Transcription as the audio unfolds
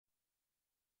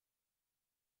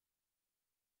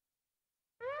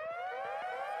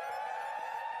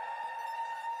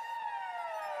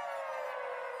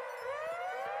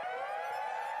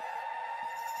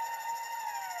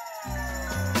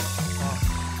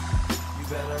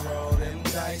better roll them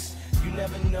dice. You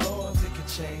never know if it could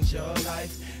change your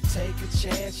life. Take a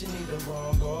chance, you're neither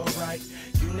wrong or right.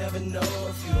 You never know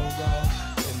if you don't roll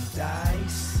them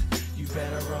dice. You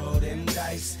better roll them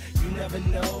dice. You never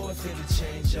know if it could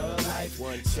change your life.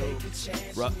 Take a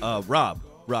chance.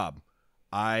 Rob,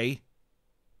 I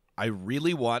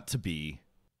really want to be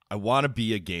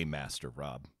a game master,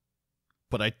 Rob.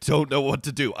 But I don't know what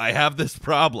to do. I have this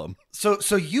problem.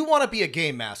 So you want to be a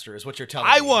game master is what you're telling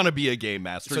me. I want to be a game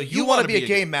master. So you want to be a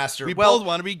game master. We both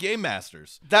want to be game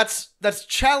masters. That's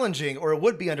challenging, or it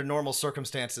would be under normal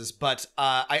circumstances, but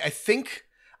I think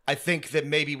that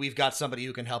maybe we've got somebody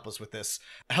who can help us with this.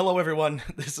 Hello, everyone.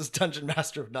 This is Dungeon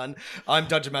Master of None. I'm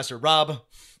Dungeon Master Rob.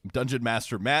 I'm Dungeon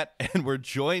Master Matt, and we're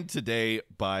joined today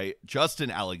by Justin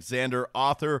Alexander,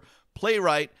 author,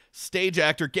 playwright, stage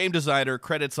actor, game designer,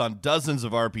 credits on dozens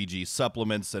of RPG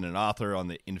supplements, and an author on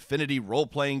the Infinity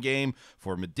role-playing game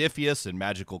for Modiphius and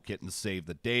Magical Kittens Save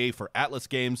the Day for Atlas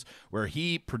Games, where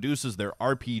he produces their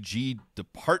RPG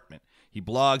department. He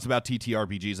blogs about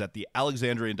TTRPGs at the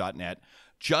Alexandrian.net.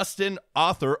 Justin,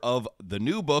 author of the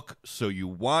new book, So You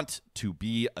Want to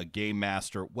Be a Game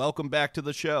Master. Welcome back to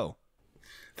the show.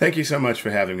 Thank you so much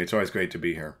for having me. It's always great to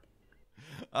be here.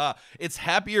 It's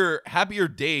happier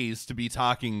days to be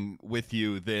talking with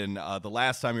you than the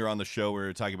last time you were on the show where we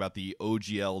were talking about the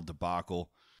OGL debacle.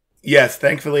 Yes,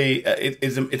 thankfully,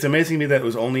 it's amazing to me that it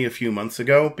was only a few months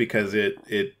ago, because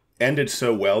it ended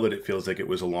so well that it feels like it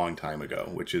was a long time ago,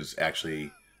 which is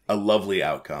actually a lovely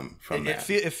outcome from that.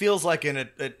 It feels like an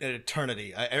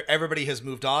eternity. Everybody has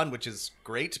moved on, which is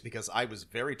great, because I was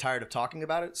very tired of talking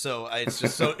about it. So it's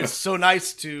just it's so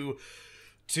nice to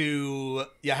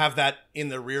have that in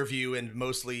the rear view and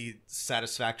mostly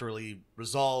satisfactorily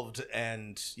resolved,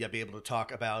 and be able to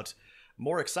talk about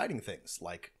more exciting things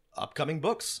like upcoming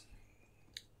books.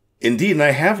 Indeed, and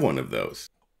I have one of those.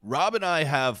 Rob and I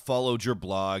have followed your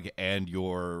blog and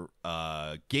your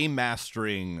game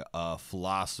mastering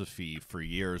philosophy for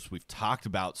years. We've talked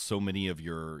about so many of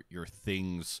your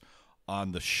things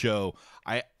on the show.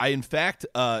 I in fact,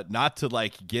 not to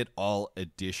like get all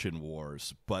edition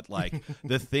wars, but like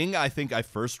the thing I think I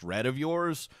first read of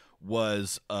yours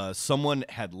was someone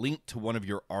had linked to one of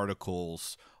your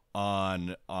articles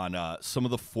on some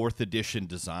of the 4th edition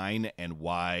design and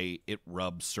why it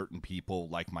rubs certain people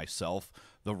like myself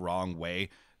the wrong way.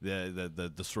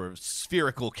 The sort of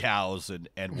spherical cows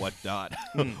and whatnot.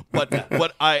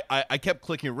 but I kept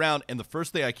clicking around, and the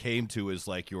first thing I came to is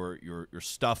like your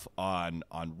stuff on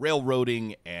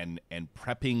railroading and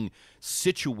prepping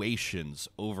situations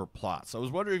over plots. I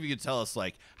was wondering if you could tell us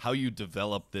like how you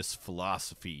developed this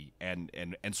philosophy and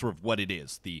sort of what it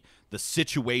is, the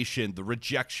situation, the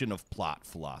rejection of plot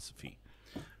philosophy.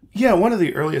 Yeah, one of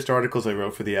the earliest articles I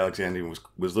wrote for the Alexandrian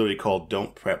was literally called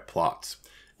 "Don't Prep Plots."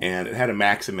 And it had a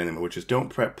maxim in it, which is don't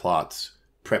prep plots,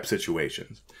 prep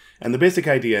situations. And the basic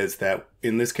idea is that,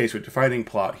 in this case, we're defining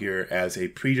plot here as a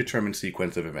predetermined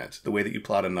sequence of events, the way that you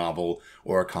plot a novel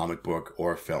or a comic book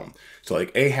or a film. So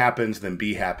like A happens, then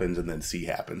B happens, and then C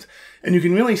happens. And you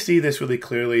can really see this really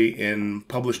clearly in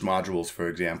published modules, for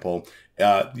example.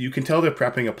 You can tell they're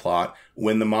prepping a plot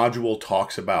when the module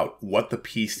talks about what the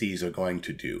PCs are going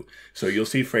to do. So you'll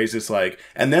see phrases like,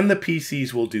 and then the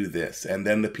PCs will do this, and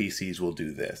then the PCs will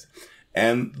do this.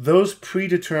 And those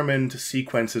predetermined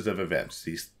sequences of events,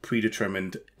 these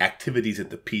predetermined activities that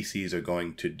the PCs are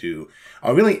going to do,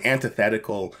 are really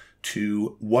antithetical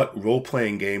to what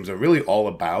role-playing games are really all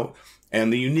about,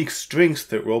 and the unique strengths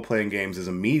that role-playing games as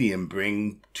a medium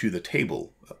bring to the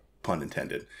table, pun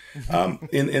intended,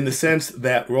 in the sense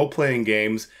that role-playing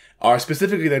games are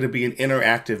specifically there to be an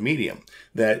interactive medium.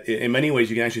 That in many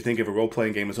ways you can actually think of a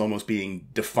role-playing game as almost being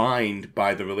defined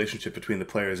by the relationship between the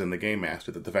players and the game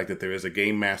master. That the fact that there is a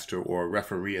game master or a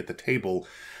referee at the table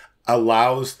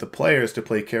allows the players to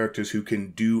play characters who can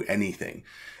do anything.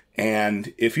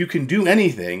 And if you can do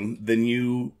anything, then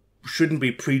you shouldn't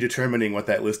be predetermining what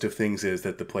that list of things is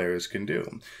that the players can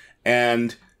do.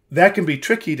 And that can be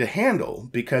tricky to handle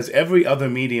because every other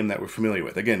medium that we're familiar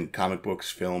with, again, comic books,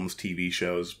 films, TV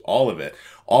shows, all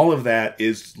of that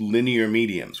is linear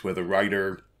mediums where the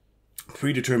writer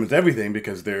predetermines everything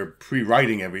because they're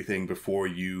pre-writing everything before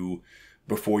you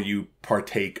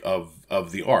partake of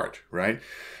the art, right?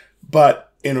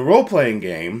 But in a role-playing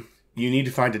game, you need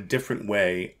to find a different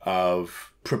way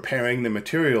of preparing the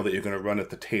material that you're going to run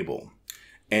at the table.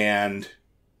 And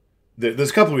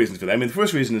there's a couple of reasons for that. I mean, the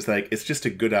first reason is like it's just a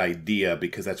good idea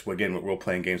because that's, again, what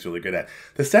role-playing games are really good at.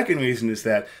 The second reason is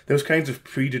that those kinds of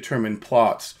predetermined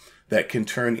plots, that can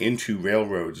turn into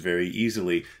railroads very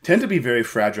easily tend to be very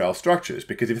fragile structures.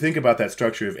 Because if you think about that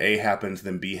structure of A happens,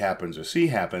 then B happens, or C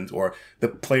happens, or the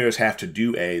players have to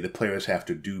do A, the players have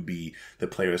to do B, the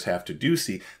players have to do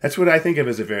C, that's what I think of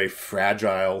as a very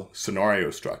fragile scenario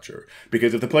structure.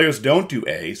 Because if the players don't do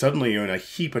A, suddenly you're in a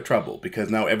heap of trouble, because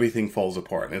now everything falls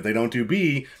apart. And if they don't do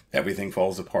B, everything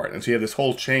falls apart. And so you have this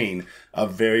whole chain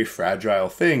of very fragile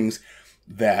things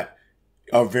that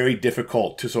are very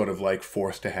difficult to sort of like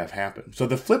force to have happen. So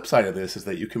the flip side of this is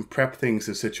that you can prep things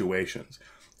as situations.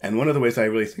 And one of the ways I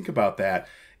really think about that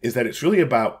is that it's really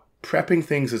about prepping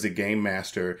things as a game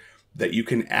master that you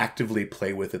can actively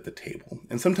play with at the table.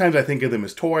 And sometimes I think of them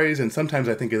as toys, and sometimes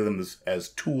I think of them as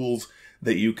tools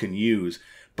that you can use.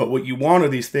 But what you want are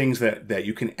these things that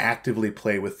you can actively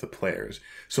play with the players.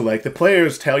 So like the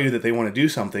players tell you that they want to do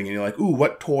something, and you're like, ooh,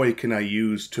 what toy can I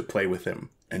use to play with them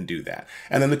and do that?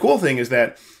 And then the cool thing is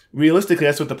that realistically,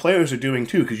 that's what the players are doing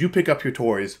too, because you pick up your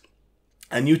toys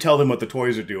and you tell them what the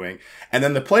toys are doing, and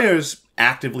then the players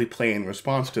actively play in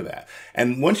response to that.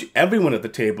 And once everyone at the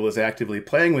table is actively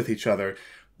playing with each other,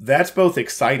 that's both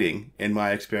exciting, in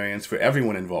my experience, for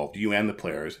everyone involved, you and the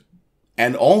players.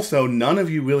 And also, none of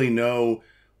you really know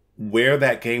where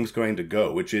that game's going to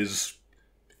go, which is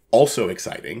also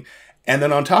exciting. And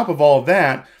then on top of all of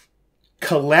that,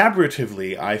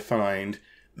 collaboratively, I find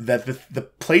that the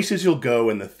places you'll go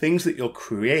and the things that you'll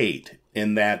create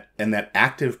in that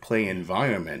active play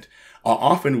environment are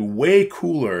often way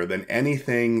cooler than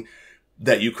anything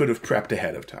that you could have prepped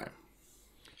ahead of time.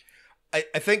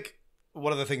 I think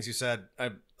one of the things you said,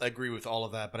 I agree with all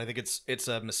of that, but I think it's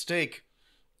a mistake,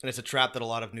 and it's a trap that a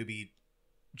lot of newbie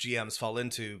GMs fall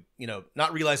into,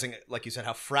 not realizing, like you said,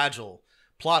 how fragile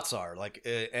plots are.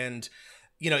 And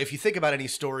if you think about any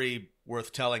story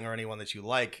worth telling or anyone that you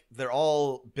like, they're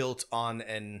all built on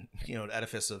an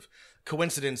edifice of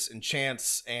coincidence and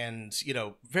chance and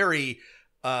very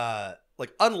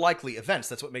unlikely events.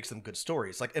 That's what makes them good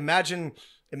stories. Like imagine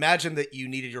that you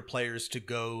needed your players to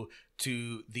go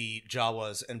to the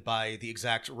Jawas and buy the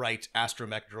exact right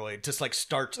astromech droid to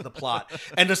start the plot,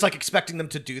 and just expecting them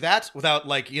to do that without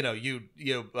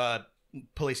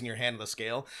placing your hand on the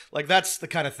scale. That's the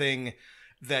kind of thing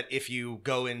that if you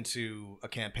go into a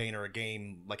campaign or a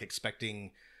game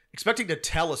expecting to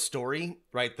tell a story,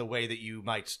 right, the way that you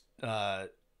might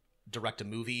direct a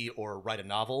movie or write a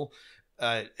novel,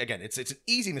 again, it's an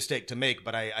easy mistake to make,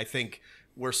 but I think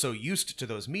we're so used to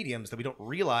those mediums that we don't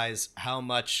realize how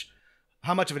much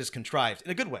of it is contrived in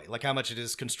a good way, like how much it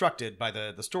is constructed by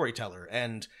the storyteller,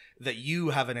 and that you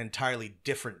have an entirely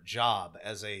different job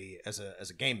as a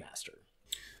game master.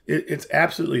 It's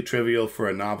absolutely trivial for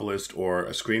a novelist or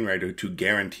a screenwriter to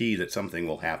guarantee that something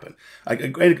will happen.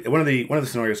 One of the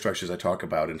scenario structures I talk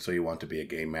about, and so you want to be a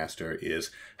game master, is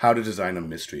how to design a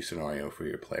mystery scenario for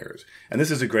your players. And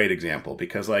this is a great example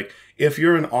because, if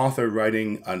you're an author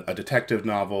writing a detective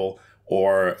novel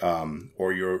or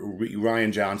you're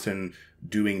Ryan Johnson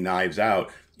doing Knives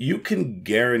Out, you can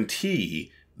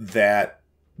guarantee that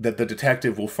the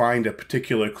detective will find a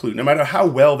particular clue, no matter how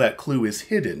well that clue is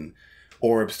hidden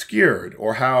or obscured,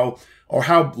 or how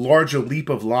large a leap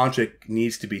of logic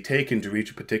needs to be taken to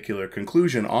reach a particular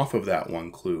conclusion off of that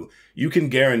one clue. You can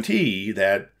guarantee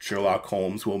that Sherlock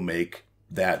Holmes will make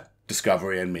that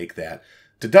discovery and make that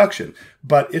deduction.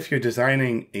 But if you're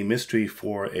designing a mystery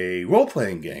for a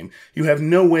role-playing game, you have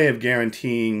no way of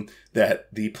guaranteeing that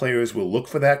the players will look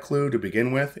for that clue to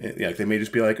begin with. They may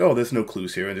just be like, oh, there's no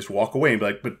clues here, and just walk away and be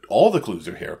like, but all the clues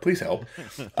are here, please help.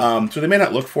 So they may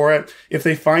not look for it. If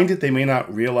they find it, they may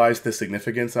not realize the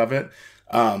significance of it.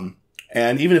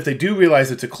 And even if they do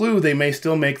realize it's a clue, they may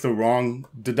still make the wrong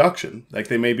deduction.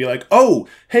 They may be like, oh,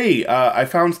 hey, I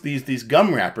found these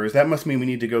gum wrappers. That must mean we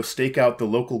need to go stake out the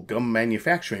local gum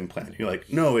manufacturing plant. You're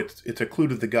like, no, it's a clue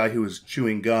to the guy who was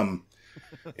chewing gum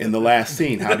in the last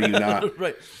scene. How do you not?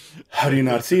 Right. How do you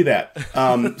not see that?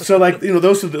 So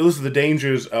those are the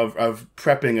dangers of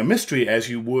prepping a mystery as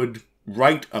you would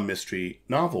write a mystery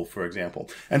novel, for example.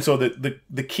 And so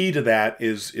the key to that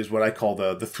is what I call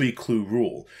the 3-clue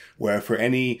rule, where for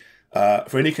any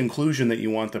conclusion that you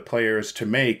want the players to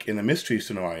make in a mystery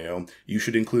scenario, you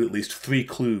should include at least 3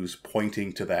 clues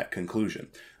pointing to that conclusion.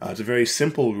 It's a very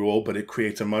simple rule, but it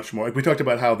creates a much more... We talked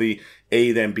about how the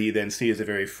A, then B, then C is a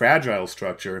very fragile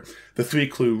structure. The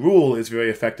 3-clue rule is very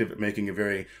effective at making a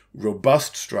very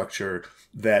robust structure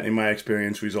that, in my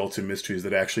experience, results in mysteries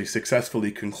that actually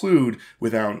successfully conclude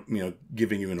without,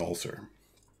 giving you an ulcer.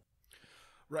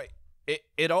 Right.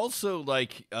 It also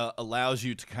allows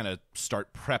you to kind of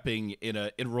start prepping in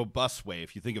a robust way.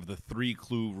 If you think of the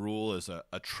 3-clue rule as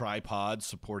a tripod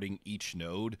supporting each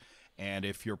node, And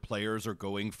if your players are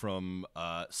going from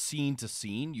scene to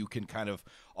scene, you can kind of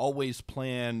always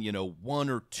plan, 1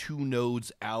 or 2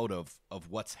 nodes out of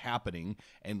what's happening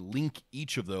and link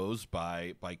each of those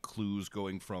by clues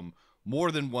going from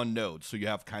more than one node. So you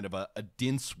have kind of a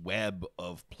dense web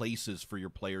of places for your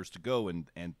players to go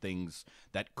and things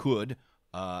that could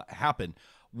happen.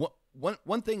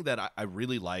 One thing that I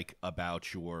really like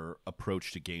about your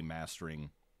approach to game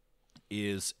mastering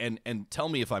is, and tell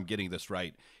me if I'm getting this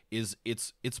right, is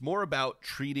it's more about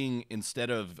treating, instead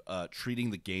of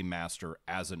treating the game master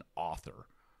as an author,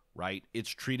 right? It's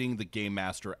treating the game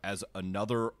master as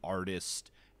another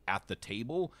artist at the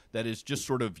table that is just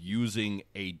sort of using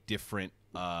a different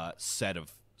set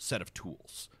of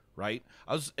tools, right?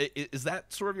 Is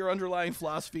that sort of your underlying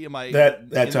philosophy? Am I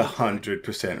that's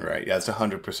 100% right? Yeah, that's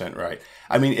 100% right.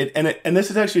 I mean, and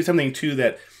this is actually something too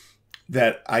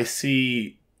that I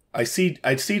see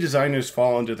designers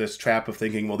fall into this trap of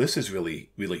thinking, well, this is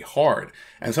really, really hard.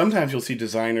 And sometimes you'll see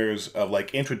designers of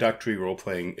like introductory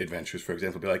role-playing adventures, for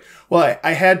example, be like, well,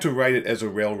 I had to write it as a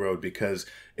railroad because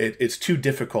it's too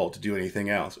difficult to do anything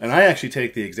else. And I actually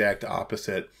take the exact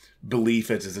opposite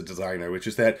belief as a designer, which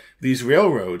is that these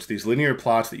railroads, these linear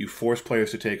plots that you force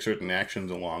players to take certain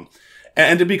actions along.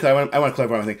 And to be clear, I want to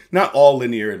clarify one thing. Not all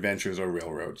linear adventures are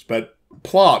railroads, but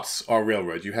plots are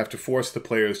railroads. You have to force the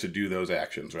players to do those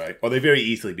actions, right? Or they very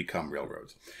easily become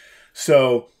railroads.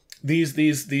 So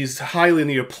these high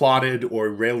linear plotted or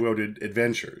railroaded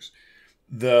adventures,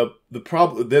 the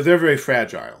problem, they're very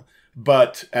fragile.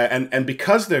 But and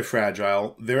because they're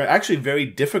fragile, they're actually very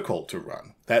difficult to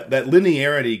run. That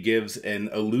linearity gives an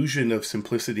illusion of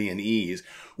simplicity and ease,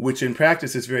 which in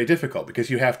practice is very difficult because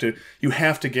you have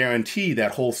to guarantee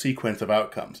that whole sequence of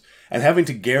outcomes. And having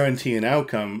to guarantee an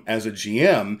outcome as a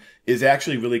GM is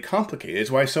actually really complicated.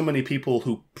 It's why so many people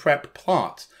who prep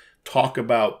plots talk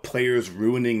about players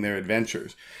ruining their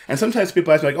adventures. And sometimes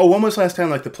people ask me, like, oh, when was the last time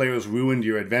like the players ruined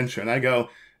your adventure? And I go,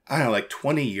 I don't know, like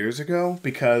 20 years ago,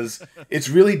 because it's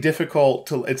really difficult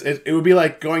to, it would be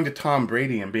like going to Tom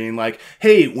Brady and being like,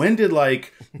 hey, when did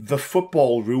like the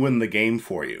football ruin the game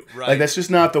for you? Right. Like, that's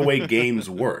just not the way games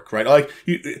work, right? Like,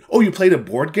 you played a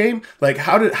board game? Like,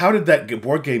 how did that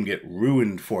board game get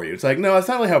ruined for you? It's like, no, that's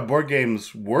not really how board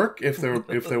games work if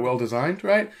they're well designed,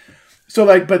 right? So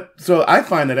I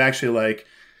find that actually like,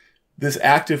 this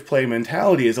active play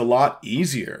mentality is a lot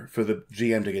easier for the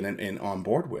GM to get in on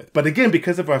board with. But again,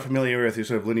 because of our familiarity with this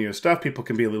sort of linear stuff, people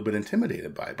can be a little bit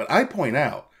intimidated by it. But I point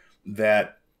out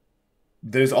that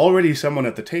there's already someone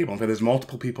at the table. In fact, there's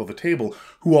multiple people at the table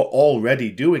who are already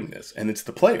doing this, and it's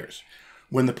the players.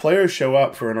 When the players show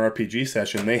up for an RPG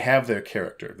session, they have their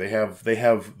character. They have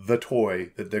the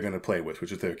toy that they're going to play with,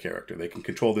 which is their character. They can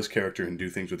control this character and do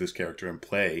things with this character and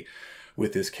play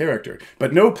with this character.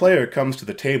 But no player comes to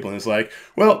the table and is like,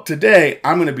 well, today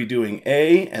I'm going to be doing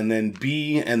A and then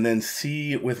B and then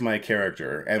C with my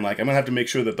character. And like, I'm going to have to make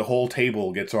sure that the whole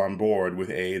table gets on board with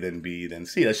A, then B, then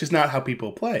C. That's just not how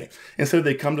people play. Instead,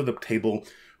 they come to the table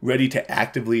ready to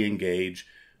actively engage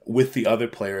with the other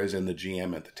players and the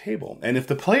GM at the table. And if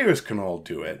the players can all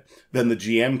do it, then the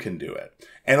GM can do it.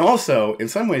 And also, in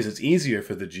some ways, it's easier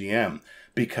for the GM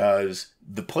because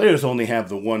the players only have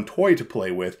the one toy to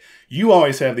play with. You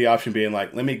always have the option being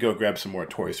like, let me go grab some more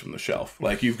toys from the shelf.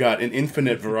 Like, you've got an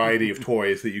infinite variety of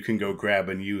toys that you can go grab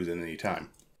and use at any time.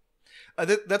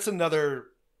 That's another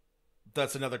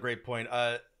great point.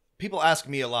 People ask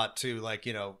me a lot too, like,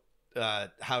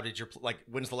 how did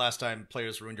when's the last time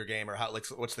players ruined your game, or how, like,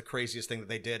 what's the craziest thing that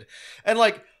they did? And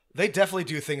like, they definitely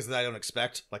do things that I don't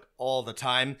expect, like, all the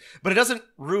time, but it doesn't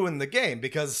ruin the game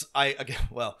because I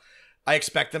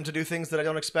expect them to do things that I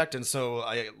don't expect. And so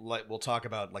we'll talk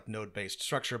about like node-based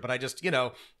structure, but I just,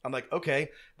 I'm like, okay,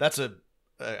 that's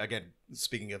again,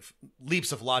 speaking of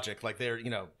leaps of logic, like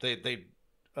they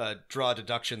draw a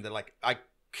deduction that like, I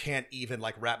can't even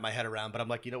like wrap my head around, but I'm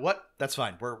like, you know what? That's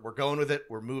fine. We're going with it.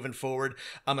 We're moving forward.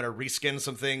 I'm going to reskin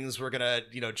some things. We're going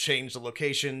to, change the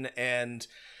location, and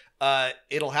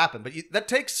it'll happen. But that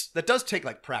does take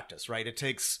like practice, right? It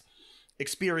takes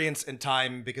experience and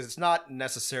time because it's not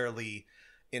necessarily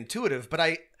intuitive. But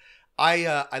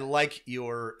I like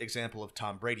your example of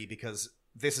Tom Brady because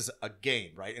this is a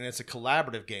game, right? And it's a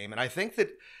collaborative game. And I think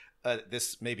that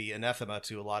this may be anathema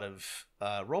to a lot of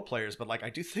role players, but like,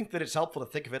 I do think that it's helpful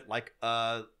to think of it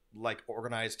like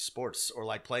organized sports, or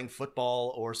like playing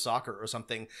football or soccer or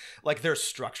something. Like, there's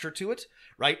structure to it,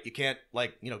 right? You can't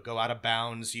like, go out of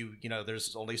bounds.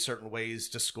 There's only certain ways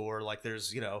to score. Like,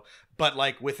 there's, but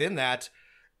like within that,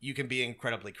 you can be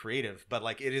incredibly creative, but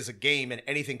like, it is a game and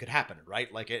anything could happen,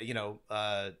 right? Like,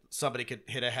 somebody could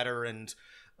hit a header and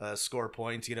score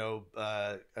point,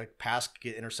 a pass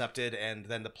get intercepted, and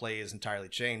then the play is entirely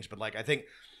changed. But like, I think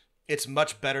it's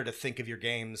much better to think of your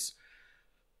games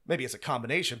maybe as a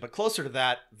combination, but closer to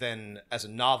that than as a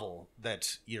novel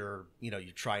that you're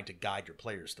trying to guide your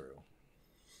players through.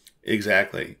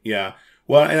 Exactly. Yeah.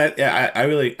 Well, and I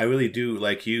really do,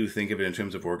 like you, think of it in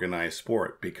terms of organized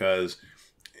sport, because,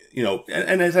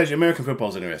 and it's actually, American football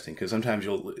is interesting because sometimes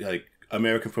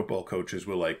American football coaches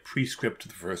will like prescript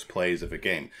the first plays of a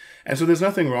game. And so there's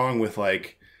nothing wrong with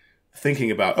like thinking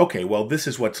about, okay, well, this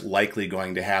is what's likely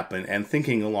going to happen, and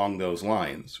thinking along those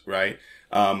lines, right?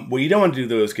 What you don't want to do,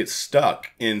 though, is get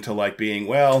stuck into like being,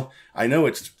 well, I know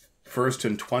it's 1st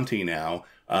and 20 now,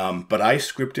 but I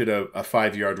scripted a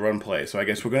 5-yard run play, so I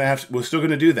guess we're still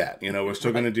gonna do that. We're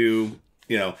still gonna do.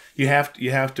 You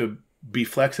have to be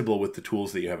flexible with the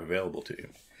tools that you have available to you.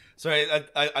 Sorry,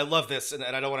 I love this, and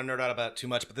I don't want to nerd out about it too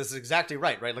much, but this is exactly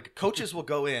right? Like coaches will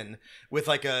go in with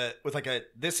like a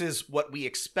this is what we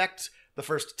expect the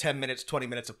first 10 minutes, 20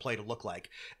 minutes of play to look like,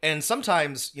 and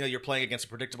sometimes you're playing against a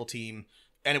predictable team,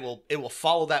 and it will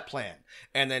follow that plan,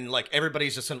 and then like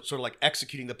everybody's just sort of like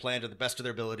executing the plan to the best of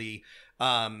their ability,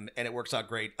 and it works out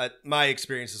great. My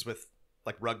experiences with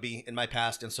like rugby in my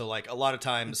past, and so like a lot of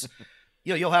times.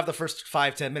 You'll have the first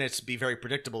 5-10 minutes be very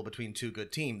predictable between two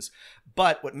good teams.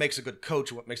 But what makes a good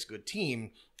coach, what makes a good team,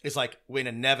 is like when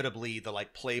inevitably the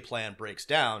like play plan breaks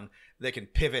down, they can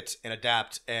pivot and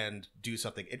adapt and do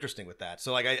something interesting with that.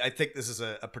 So like I think this is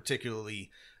a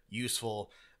particularly useful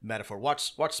metaphor.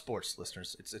 Watch sports,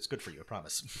 listeners. It's good for you, I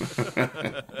promise.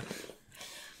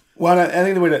 Well, I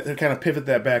think the way to kind of pivot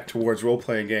that back towards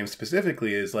role-playing games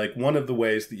specifically is like one of the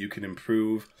ways that you can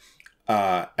improve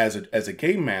as a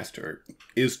game master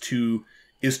is to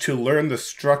learn the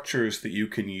structures that you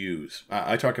can use.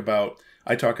 I talk about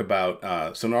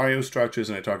scenario structures,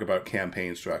 and I talk about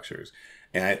campaign structures,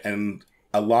 and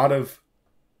a lot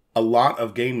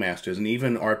of game masters and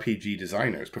even RPG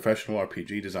designers, professional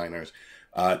RPG designers,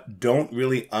 don't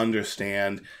really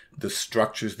understand the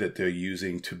structures that they're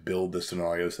using to build the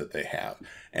scenarios that they have.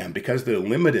 And because they're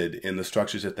limited in the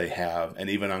structures that they have, and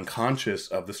even unconscious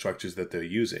of the structures that they're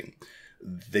using,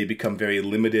 they become very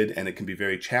limited, and it can be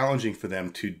very challenging for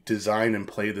them to design and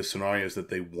play the scenarios that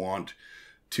they want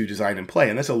to design and play.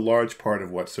 And that's a large part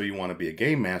of what So You Want to Be a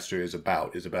Game Master is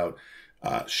about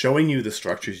showing you the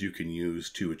structures you can use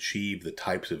to achieve the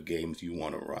types of games you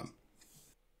want to run.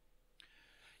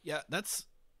 Yeah, that's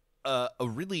a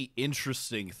really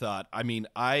interesting thought. I mean,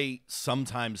 I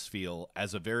sometimes feel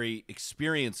as a very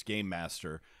experienced game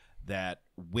master that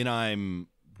when I'm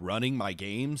running my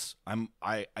games,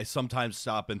 I sometimes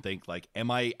stop and think like, am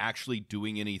I actually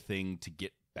doing anything to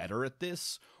get better at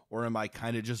this? Or am I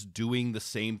kind of just doing the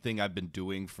same thing I've been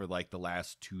doing for like the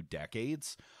last 2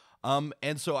 decades?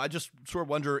 And so I just sort of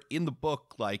wonder, in the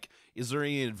book, like, is there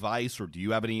any advice, or do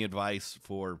you have any advice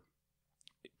for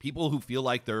people who feel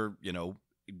like they're,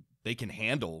 they can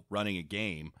handle running a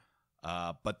game,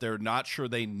 but they're not sure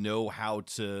they know how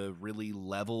to really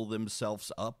level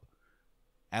themselves up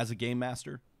as a game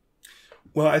master?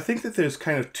 Well, I think that there's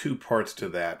kind of 2 parts to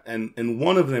that. And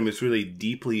one of them is really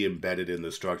deeply embedded in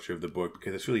the structure of the book,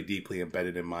 because it's really deeply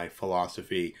embedded in my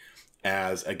philosophy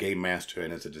as a game master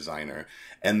and as a designer.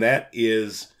 And that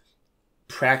is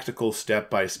practical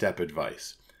step-by-step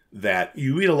advice. That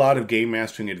you read a lot of game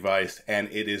mastering advice, and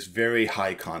it is very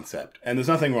high concept. And there's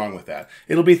nothing wrong with that.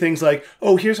 It'll be things like,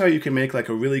 oh, here's how you can make like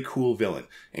a really cool villain.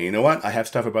 And you know what? I have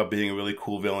stuff about being a really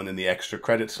cool villain in the extra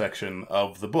credit section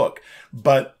of the book.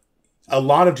 But a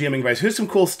lot of GMing advice, here's some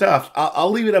cool stuff.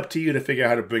 I'll leave it up to you to figure out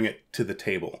how to bring it to the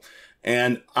table.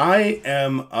 And I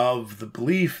am of the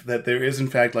belief that there is, in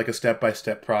fact, like a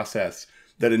step-by-step process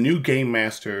that a new game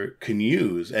master can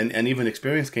use, and even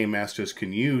experienced game masters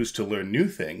can use to learn new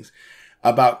things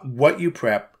about what you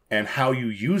prep and how you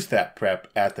use that prep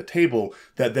at the table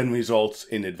that then results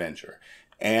in adventure.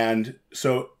 And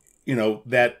so,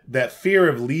 that fear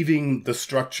of leaving the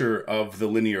structure of the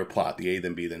linear plot, the A,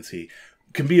 then B, then C,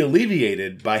 can be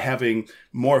alleviated by having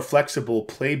more flexible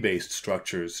play-based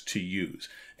structures to use.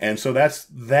 And so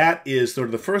that is sort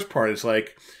of the first part. It's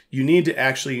like you need to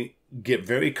actually get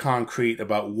very concrete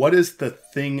about what is the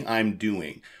thing I'm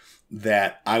doing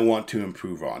that I want to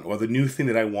improve on, or the new thing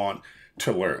that I want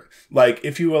to learn. Like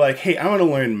if you were like, hey, I want to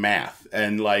learn math,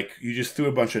 and like you just threw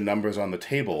a bunch of numbers on the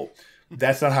table,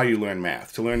 that's not how you learn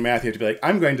math. To learn math, you have to be like,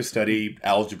 I'm going to study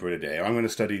algebra today, or I'm going to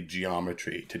study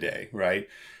geometry today, right?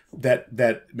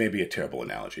 That may be a terrible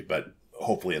analogy, but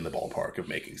hopefully in the ballpark of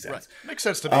making sense. Right. Makes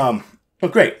sense to me. Well,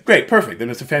 great, perfect. Then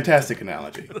it's a fantastic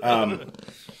analogy.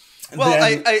 Well,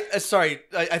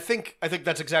 I think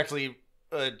that's exactly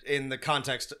in the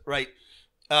context, right?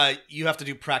 you have to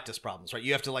do practice problems, right?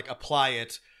 You have to like apply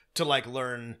it to like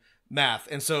learn math.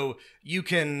 And so you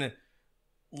can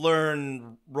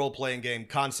learn role-playing game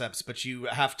concepts, but you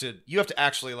have to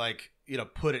actually like,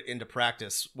 put it into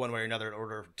practice one way or another in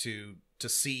order to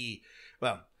see,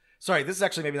 well, sorry, this is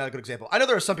actually maybe not a good example. I know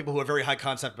there are some people who are very high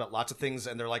concept about lots of things,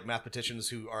 and they're like mathematicians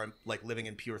who are like living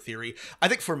in pure theory. I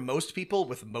think for most people,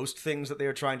 with most things that they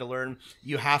are trying to learn,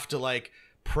 you have to like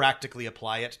practically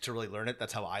apply it to really learn it.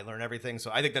 That's how I learn everything.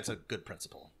 So I think that's a good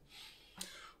principle.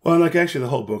 Well, like actually the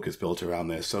whole book is built around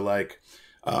this. So like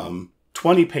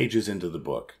 20 pages into the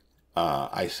book,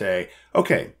 I say,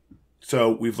 okay, so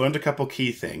we've learned a couple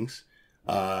key things.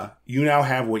 You now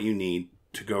have what you need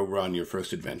to go run your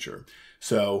first adventure.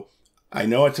 So I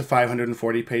know it's a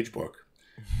 540-page book,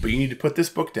 but you need to put this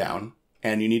book down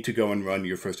and you need to go and run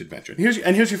your first adventure. Here's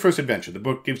your first adventure. The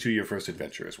book gives you your first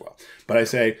adventure as well. But I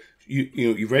say,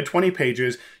 you've read 20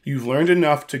 pages, you've learned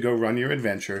enough to go run your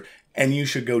adventure, and you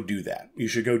should go do that. You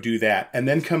should go do that and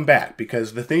then come back,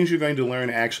 because the things you're going to learn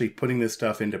actually putting this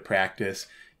stuff into practice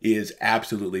is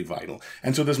absolutely vital.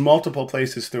 And so there's multiple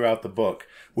places throughout the book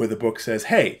where the book says,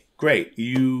 hey, great,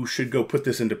 you should go put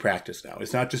this into practice now.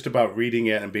 It's not just about reading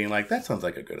it and being like, that sounds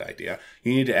like a good idea.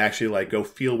 You need to actually like go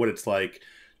feel what it's like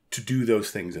to do those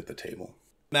things at the table.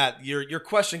 Matt, your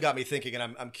question got me thinking,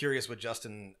 and I'm curious what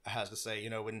Justin has to say.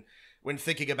 When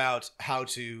thinking about how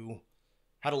to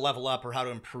level up or how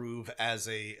to improve as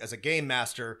a game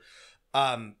master,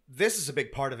 this is a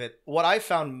big part of it. What I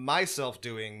found myself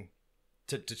doing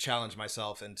to challenge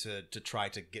myself and to try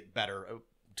to get better,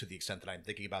 to the extent that I'm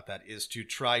thinking about that, is to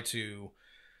try to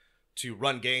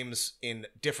run games in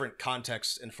different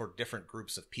contexts and for different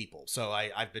groups of people. So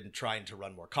I've been trying to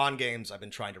run more con games. I've been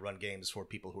trying to run games for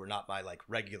people who are not my like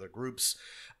regular groups,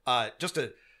 just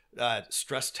to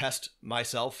stress test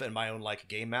myself and my own like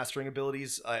game mastering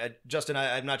abilities. Justin,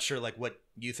 I'm not sure like what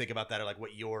you think about that, or like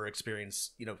what your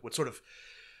experience, what sort of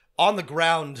on the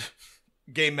ground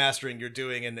game mastering you're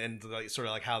doing, and like, sort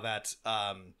of like how that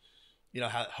how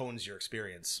it hones your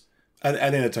experience. I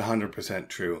think it's 100%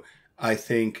 true. I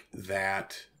think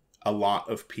that a lot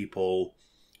of people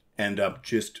end up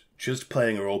just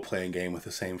playing a role-playing game with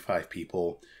the same 5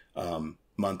 people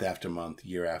month after month,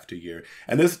 year after year.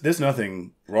 And there's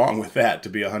nothing wrong with that, to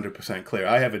be 100% clear.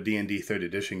 I have a D&D 3rd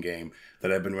edition game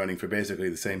that I've been running for basically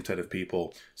the same set of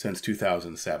people since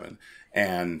 2007.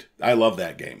 And I love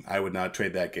that game. I would not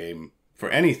trade that game for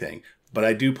anything. But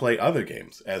I do play other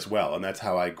games as well. And that's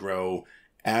how I grow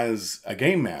as a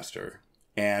game master.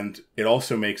 And it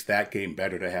also makes that game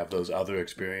better to have those other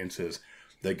experiences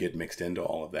that get mixed into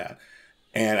all of that.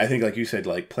 And I think, like you said,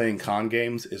 like playing con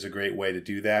games is a great way to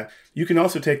do that. You can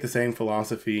also take the same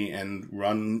philosophy and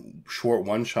run short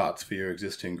one-shots for your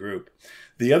existing group.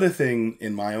 The other thing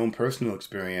in my own personal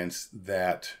experience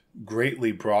that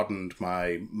greatly broadened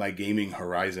my gaming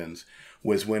horizons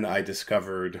was when I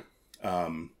discovered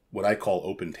what I call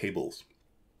open tables.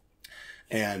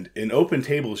 And an open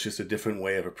table is just a different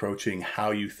way of approaching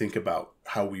how you think about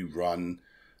how we run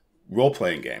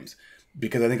role-playing games.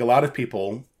 Because I think a lot of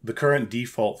people, the current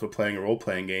default for playing a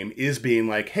role-playing game is being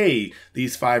like, hey,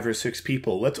 these 5 or 6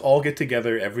 people, let's all get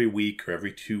together every week or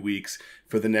every 2 weeks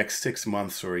for the next 6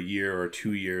 months or a year or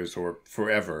 2 years or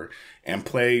forever and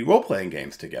play role-playing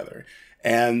games together.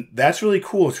 And that's really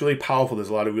cool. It's really powerful. There's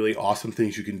a lot of really awesome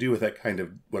things you can do with that kind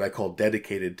of what I call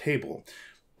dedicated table.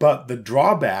 But the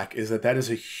drawback is that is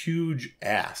a huge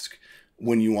ask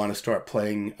when you want to start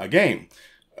playing a game,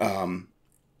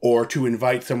 or to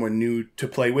invite someone new to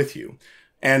play with you.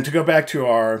 And to go back to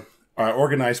our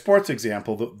organized sports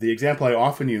example, the example I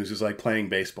often use is like playing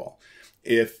baseball.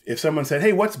 If someone said,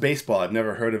 hey, what's baseball? I've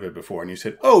never heard of it before. And you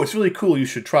said, oh, it's really cool. You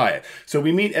should try it. So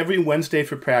we meet every Wednesday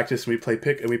for practice, and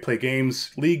we play games,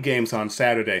 league games on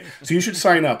Saturday. So you should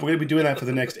sign up. We're going to be doing that for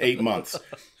the next 8 months.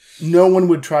 No one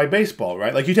would try baseball,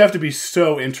 right? Like, you'd have to be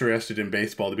so interested in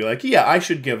baseball to be like, yeah, I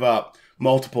should give up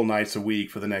multiple nights a week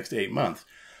for the next 8 months.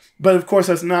 But of course,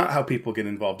 that's not how people get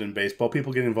involved in baseball.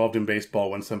 People get involved in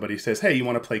baseball when somebody says, hey, you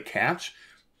want to play catch?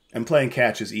 And playing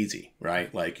catch is easy,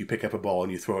 right? Like, you pick up a ball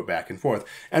and you throw it back and forth.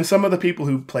 And some of the people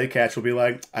who play catch will be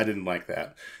like, I didn't like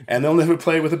that. And they'll never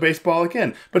play with a baseball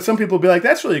again. But some people will be like,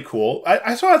 that's really cool.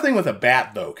 I saw a thing with a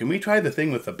bat, though. Can we try the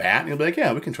thing with the bat? And you'll be like,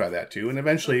 yeah, we can try that too. And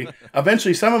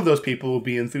eventually some of those people will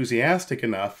be enthusiastic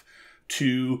enough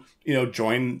to,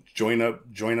 join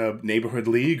a neighborhood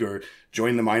league or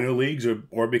join the minor leagues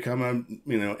or become a,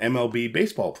 MLB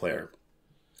baseball player.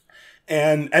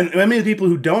 And many of the people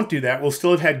who don't do that will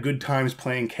still have had good times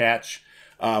playing catch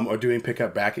or doing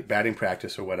pickup batting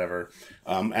practice or whatever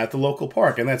at the local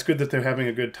park. And that's good that they're having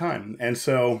a good time. And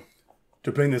so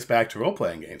to bring this back to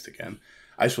role-playing games again,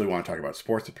 I just really want to talk about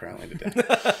sports apparently today.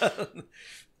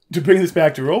 To bring this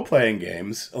back to role-playing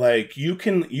games, like you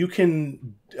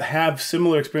can have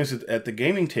similar experiences at the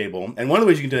gaming table, and one of the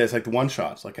ways you can do that is like the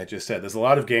one-shots. Like I just said, there's a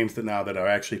lot of games that are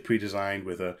actually pre-designed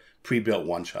with a pre-built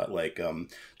one-shot, like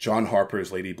John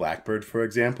Harper's Lady Blackbird, for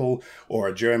example,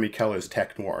 or Jeremy Keller's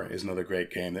Tech Noir is another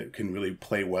great game that can really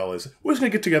play well as we're just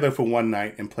going to get together for one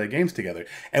night and play games together.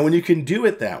 And when you can do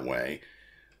it that way,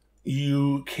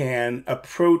 you can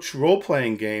approach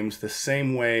role-playing games the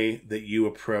same way that you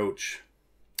approach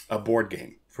a board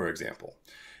game, for example.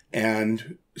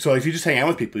 And so if you just hang out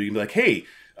with people, you can be like, hey,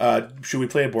 should we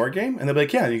play a board game? And they'll be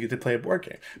like, yeah, you get to play a board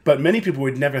game. But many people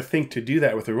would never think to do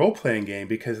that with a role-playing game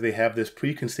because they have this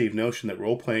preconceived notion that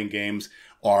role-playing games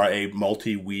are a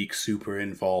multi-week, super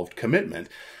involved commitment.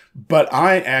 But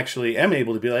I actually am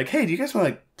able to be like, hey, do you guys want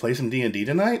to like play some D&D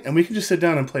tonight? And we can just sit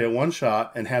down and play a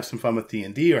one-shot and have some fun with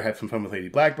D&D, or have some fun with Lady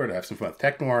Blackbird, or have some fun with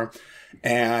Tech Noir.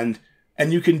 And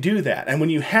you can do that. And when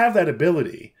you have that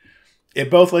ability, it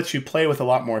both lets you play with a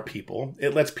lot more people.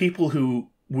 It lets people who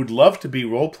would love to be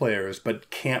role players but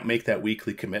can't make that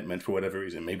weekly commitment for whatever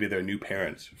reason. Maybe they're new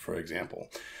parents, for example,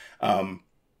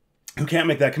 who can't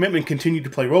make that commitment, continue to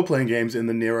play role-playing games in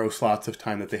the narrow slots of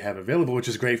time that they have available, which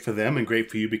is great for them and great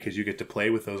for you because you get to play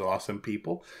with those awesome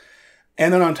people.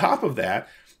 And then on top of that,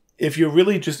 if you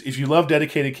love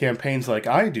dedicated campaigns like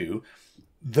I do,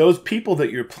 those people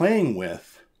that you're playing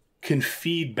with can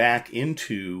feed back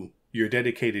into your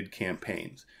dedicated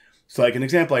campaigns. So like an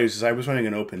example I use is I was running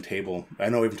an open table. I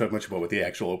know we haven't talked much about what the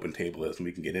actual open table is, and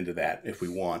we can get into that if we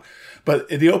want. But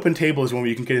the open table is one where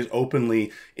you can just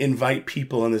openly invite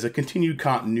people, and there's a continued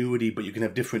continuity, but you can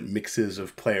have different mixes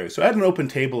of players. So I had an open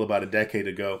table about a decade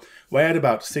ago where I had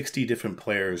about 60 different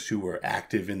players who were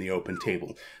active in the open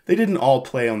table. They didn't all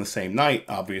play on the same night,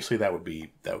 obviously. That would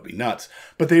be nuts.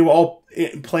 But they were all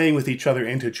playing with each other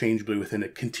interchangeably within a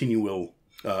continual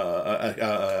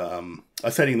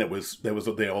a setting that was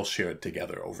they all shared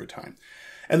together over time.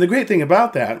 And the great thing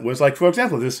about that was, like, for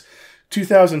example, this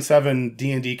 2007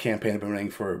 D&D campaign I've been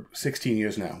running for 16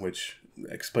 years now, which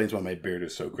explains why my beard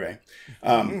is so gray.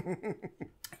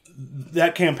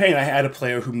 That campaign, I had a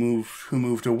player who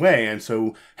moved away, and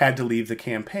so had to leave the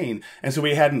campaign, and so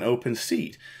we had an open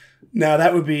seat. Now,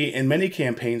 that would be, in many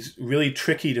campaigns, really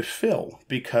tricky to fill,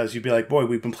 because you'd be like, boy,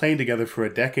 we've been playing together for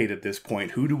a decade at this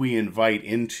point. Who do we invite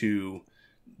into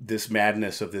this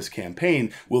madness of this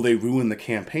campaign? Will they ruin the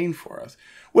campaign for us?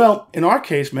 Well, in our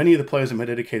case, many of the players in my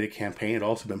dedicated campaign had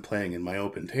also been playing in my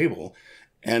open table,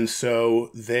 and so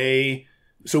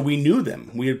we knew them.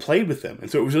 We had played with them,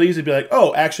 and so it was really easy to be like,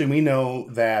 oh, actually, we know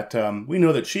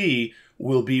that she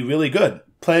will be really good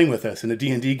playing with us in a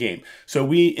D&D game. So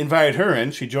we invited her in,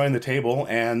 she joined the table,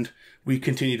 and we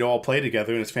continue to all play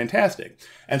together, and it's fantastic.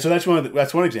 And so that's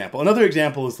one example. Another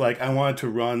example is, like, I wanted to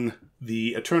run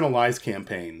the Eternal Lies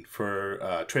campaign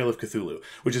for Trail of Cthulhu,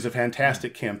 which is a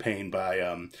fantastic campaign by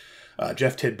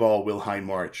Jeff Tidball, Will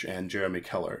Hindmarch, and Jeremy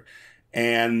Keller.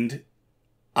 And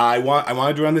I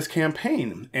wanted to run this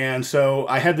campaign. And so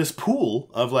I had this pool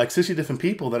of like 60 different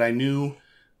people that I knew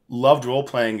loved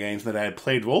role-playing games, that I had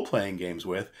played role-playing games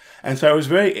with. And so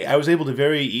I was able to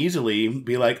very easily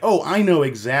be like, oh, I know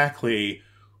exactly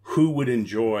who would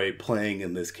enjoy playing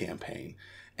in this campaign.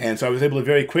 And so I was able to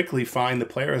very quickly find the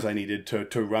players I needed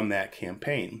to run that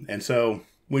campaign. And so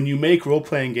when you make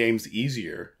role-playing games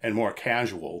easier and more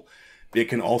casual, it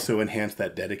can also enhance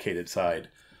that dedicated side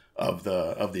of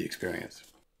the experience.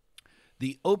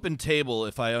 The open table,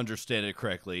 if I understand it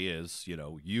correctly, is,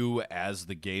 you as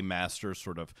the game master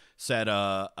sort of set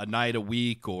a night a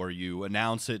week, or you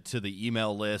announce it to the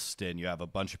email list, and you have a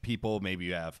bunch of people. Maybe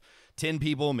you have 10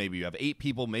 people, maybe you have 8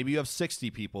 people, maybe you have 60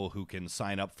 people who can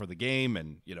sign up for the game,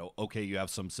 and, okay, you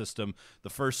have some system. The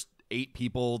first 8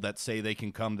 people that say they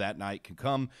can come that night can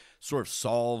come. Sort of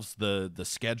solves the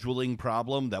scheduling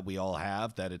problem that we all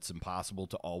have, that it's impossible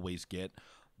to always get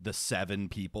the 7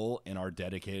 people in our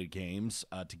dedicated games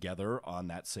together on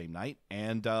that same night,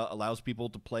 and allows people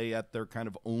to play at their kind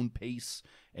of own pace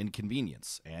and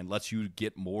convenience, and lets you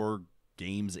get more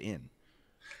games in.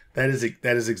 That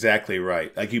is exactly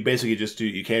right. Like, you basically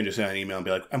you can't just send an email and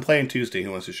be like, I'm playing Tuesday,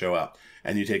 who wants to show up?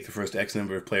 And you take the first X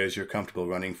number of players you're comfortable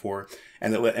running for,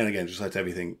 and again, just lets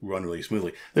everything run really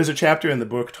smoothly. There's a chapter in the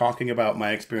book talking about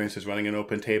my experiences running an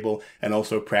open table, and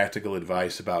also practical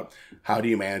advice about how do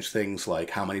you manage things like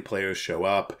how many players show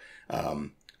up, how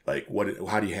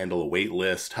do you handle a wait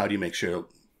list, how do you make sure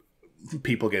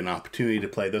people get an opportunity to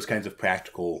play, those kinds of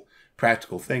practical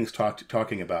things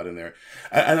talking about in there.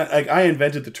 And I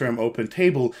invented the term open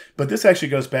table, but this actually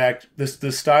goes back,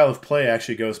 this style of play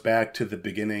actually goes back to the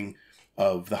beginning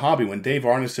the hobby. When Dave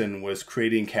Arneson was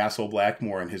creating Castle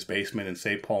Blackmore in his basement in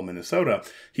St. Paul, Minnesota,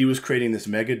 he was creating this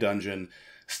mega dungeon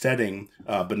setting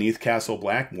beneath Castle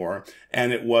Blackmore,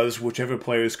 and it was whichever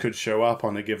players could show up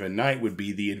on a given night would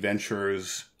be the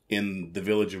adventurers in the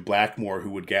village of Blackmore who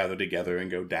would gather together and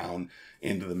go down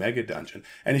into the mega dungeon.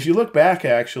 And if you look back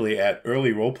actually at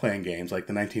early role-playing games like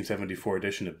the 1974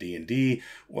 edition of D&D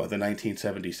or the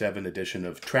 1977 edition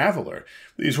of Traveller,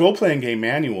 these role-playing game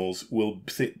manuals will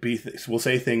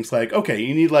say things like, okay,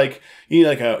 you need like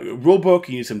a rule book,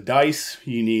 you need some dice,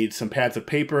 you need some pads of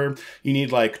paper, you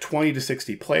need like 20 to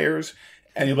 60 players.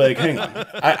 And you'll be like, hang on.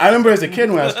 I remember as a kid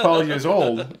when I was 12 years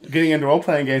old, getting into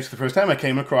role-playing games for the first time, I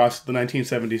came across the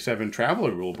 1977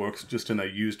 Traveller rule books just in a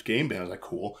used game bin. I was like,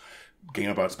 cool. Game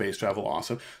about space travel,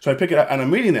 awesome. So I pick it up, and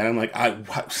I'm reading that, and I'm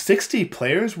like, 60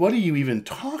 players? What are you even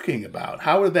talking about?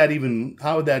 How would that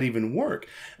even work?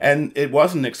 And it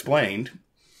wasn't explained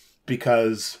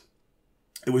because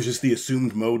it was just the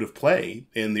assumed mode of play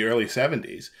in the early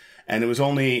 70s. And it was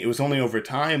only over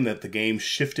time that the game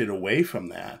shifted away from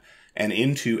that and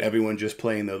into everyone just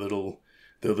playing their little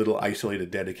isolated,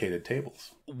 dedicated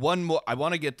tables. One more, I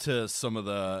want to get to some of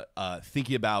the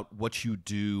thinking about what you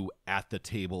do at the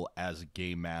table as a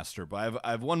game master, but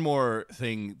I have one more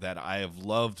thing that I have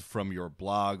loved from your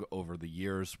blog over the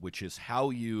years, which is how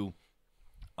you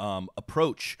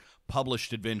approach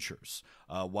published adventures,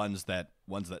 ones that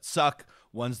suck,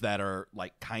 ones that are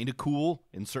like kind of cool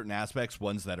in certain aspects,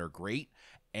 ones that are great,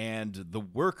 and the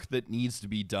work that needs to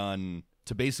be done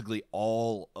to basically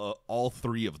all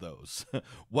three of those.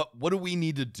 What do we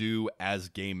need to do as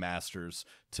game masters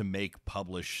to make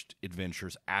published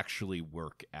adventures actually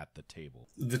work at the table?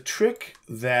 The trick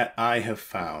that I have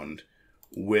found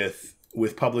with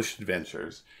published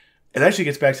adventures, it actually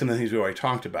gets back to some of the things we already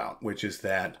talked about, which is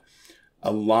that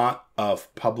a lot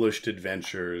of published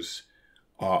adventures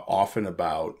are often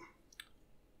about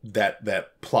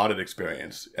that plotted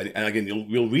experience. And again,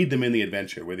 you'll read them in the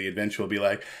adventure, where the adventure will be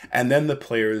like, and then the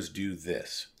players do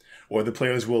this, or the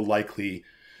players will likely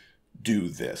do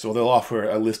this, or they'll offer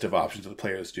a list of options that the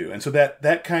players do. And so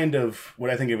that kind of what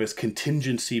I think of as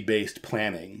contingency-based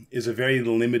planning is a very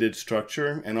limited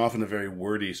structure and often a very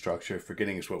wordy structure for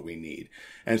getting us what we need.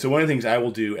 And so one of the things I will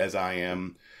do as I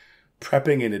am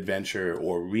prepping an adventure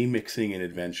or remixing an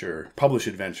adventure, published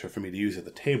adventure for me to use at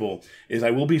the table, is I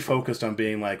will be focused on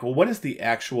being like, well, what is the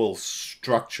actual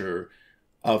structure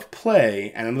of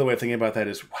play? And another way of thinking about that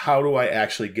is how do I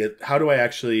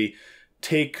actually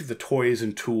take the toys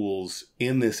and tools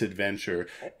in this adventure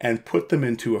and put them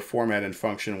into a format and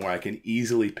function where I can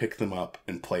easily pick them up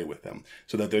and play with them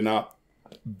so that they're not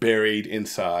buried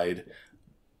inside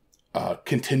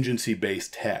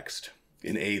contingency-based text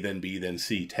in A, then B, then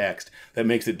C text that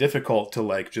makes it difficult to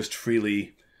like just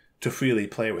freely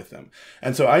play with them.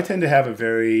 And so I tend to have a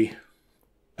very,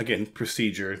 again,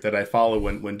 procedure that I follow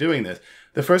when doing this.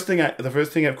 The first thing,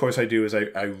 of course, I do is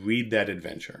I read that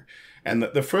adventure. And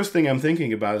the first thing I'm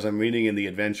thinking about as I'm reading in the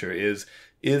adventure is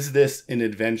this an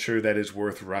adventure that is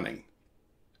worth running?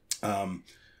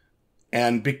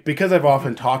 And because I've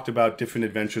often talked about different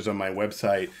adventures on my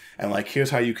website and like,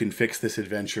 here's how you can fix this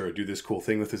adventure or do this cool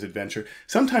thing with this adventure,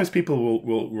 sometimes people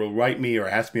will write me or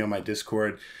ask me on my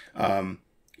Discord,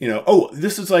 oh,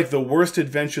 this is like the worst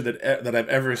adventure that I've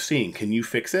ever seen. Can you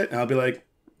fix it? And I'll be like,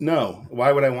 no,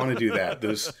 why would I want to do that?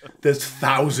 There's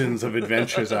thousands of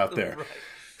adventures out there. Right.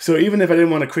 So even if I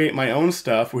didn't want to create my own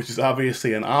stuff, which is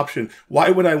obviously an option, why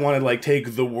would I want to like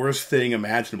take the worst thing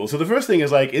imaginable? So the first thing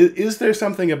is like, is there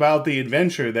something about the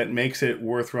adventure that makes it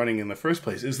worth running in the first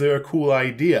place? Is there a cool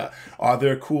idea? Are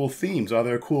there cool themes? Are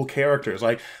there cool characters?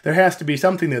 Like there has to be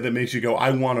something there that makes you go,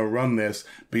 I want to run this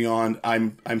beyond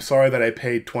I'm sorry that I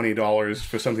paid $20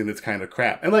 for something that's kind of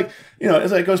crap. And like,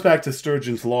 as it goes back to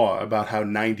Sturgeon's law about how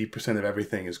 90% of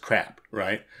everything is crap,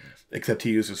 right? Except he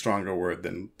used a stronger word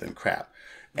than crap.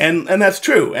 And that's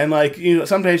true. And like,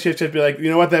 sometimes you have to be like, you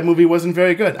know what, that movie wasn't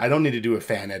very good. I don't need to do a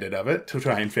fan edit of it to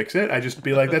try and fix it. I just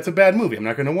be like, that's a bad movie. I'm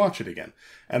not going to watch it again.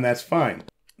 And that's fine.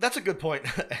 That's a good point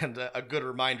and a good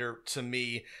reminder to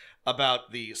me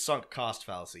about the sunk cost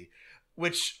fallacy,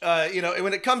 which,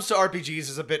 when it comes to RPGs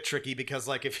is a bit tricky because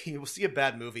like if you see a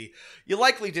bad movie, you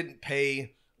likely didn't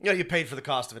pay, you paid for the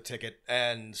cost of a ticket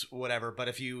and whatever. But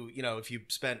if you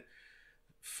spent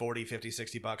 $40,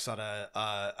 $50, $60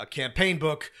 on a campaign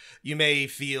book, you may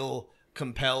feel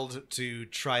compelled to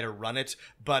try to run it,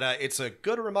 but it's a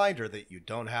good reminder that you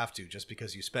don't have to just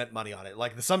because you spent money on it.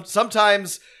 Like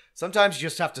sometimes you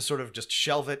just have to sort of just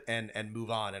shelve it and move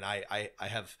on. And I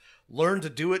have learned to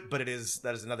do it, but that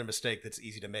is another mistake that's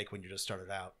easy to make when you just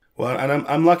started out. Well, and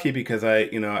I'm lucky because I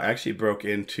actually broke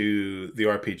into the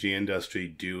RPG industry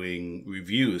doing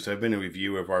reviews. I've been a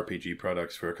reviewer of RPG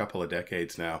products for a couple of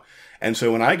decades now. And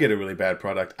so when I get a really bad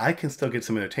product, I can still get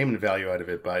some entertainment value out of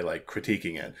it by like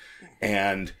critiquing it.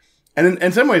 And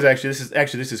in some ways, this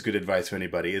is good advice for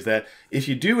anybody, is that if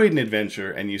you do read an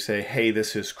adventure and you say, hey,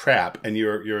 this is crap, and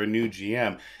you're a new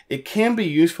GM, it can be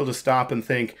useful to stop and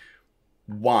think,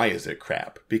 why is it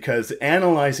crap? Because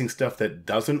analyzing stuff that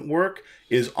doesn't work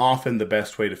is often the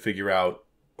best way to figure out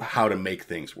how to make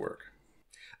things work.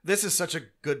 This is such a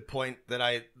good point that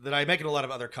I make in a lot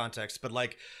of other contexts, but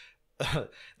like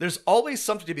there's always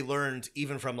something to be learned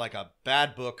even from like a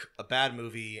bad book, a bad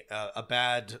movie, a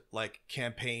bad like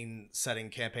campaign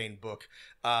book.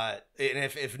 And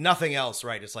if nothing else,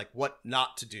 right, it's like what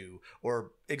not to do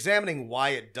or examining why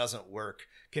it doesn't work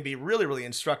can be really, really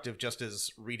instructive, just as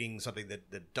reading something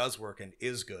that does work and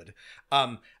is good.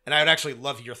 And I would actually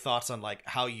love your thoughts on like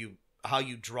how you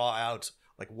draw out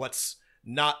like what's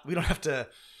not. We have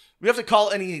to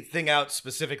call anything out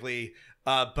specifically,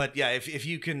 but yeah, if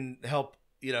you can help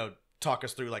talk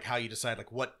us through like how you decide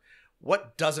like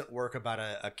what doesn't work about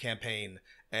a campaign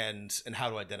and how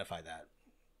to identify that.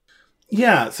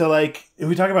 Yeah, so like if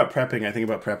we talk about prepping, I think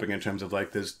about prepping in terms of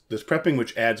like there's prepping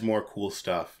which adds more cool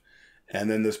stuff. And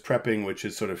then there's prepping, which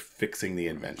is sort of fixing the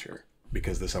adventure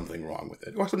because there's something wrong with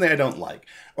it, or something I don't like,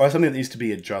 or something that needs to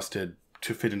be adjusted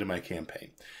to fit into my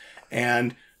campaign.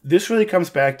 And this really comes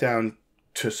back down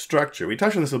to structure. We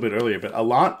touched on this a little bit earlier, but a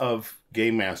lot of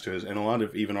game masters and a lot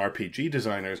of even RPG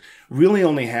designers really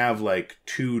only have like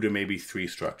 2 to maybe 3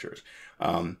 structures.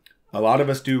 A lot of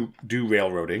us do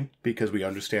railroading because we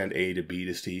understand A to B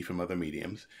to C from other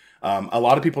mediums. A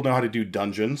lot of people know how to do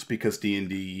dungeons because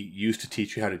D&D used to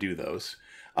teach you how to do those.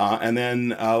 And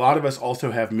then a lot of us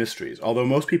also have mysteries. Although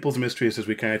most people's mysteries, as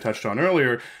we kind of touched on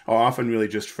earlier, are often really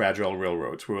just fragile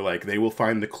railroads where like they will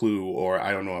find the clue or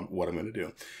I don't know what I'm going to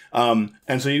do.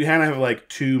 And so you kind of have like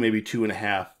 2, maybe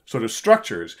 2.5 sort of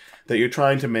structures that you're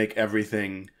trying to make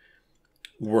everything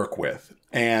work with.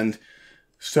 And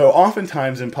so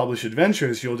oftentimes in published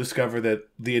adventures, you'll discover that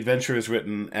the adventure is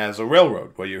written as a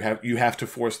railroad, where you have to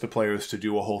force the players to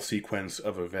do a whole sequence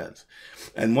of events.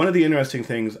 And one of the interesting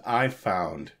things I've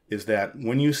found is that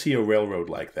when you see a railroad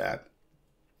like that,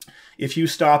 if you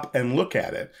stop and look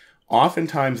at it,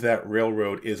 oftentimes that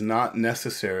railroad is not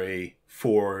necessary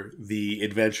for the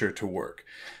adventure to work.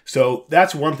 So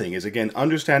that's one thing, is again,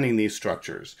 understanding these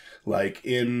structures. Like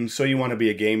in So You Want to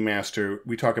Be a Game Master,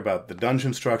 we talk about the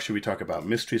dungeon structure, we talk about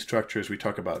mystery structures, we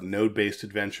talk about node-based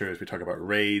adventures, we talk about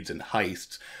raids and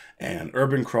heists, and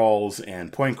urban crawls,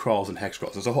 and point crawls, and hex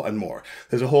crawls. And more.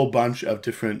 There's a whole bunch of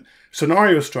different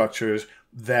scenario structures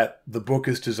that the book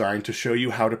is designed to show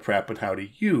you how to prep and how to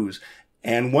use.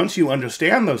 And once you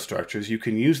understand those structures, you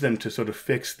can use them to sort of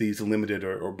fix these limited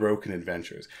or broken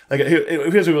adventures. Like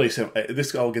here's a really simple,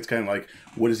 this all gets kind of like,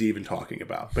 what is he even talking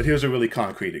about? But here's a really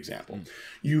concrete example.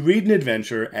 You read an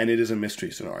adventure and it is a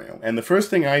mystery scenario. And the first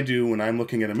thing I do when I'm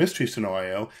looking at a mystery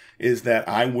scenario is that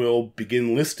I will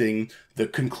begin listing the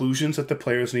conclusions that the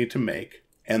players need to make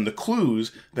and the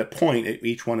clues that point at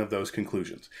each one of those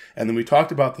conclusions. And then we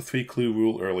talked about the 3-clue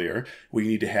rule earlier, where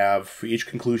you need to have, for each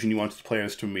conclusion you want the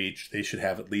players to reach, they should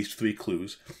have at least 3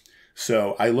 clues.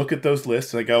 So I look at those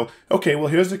lists and I go, okay, well,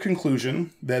 here's the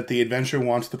conclusion that the adventure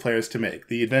wants the players to make.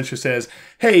 The adventure says,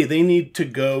 hey, they need to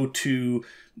go to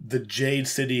the Jade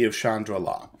City of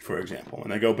Chandra-La, for example.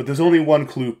 And I go, but there's only one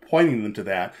clue pointing them to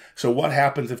that. So what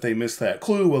happens if they miss that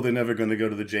clue? Well, they're never going to go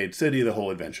to the Jade City. The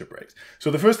whole adventure breaks. So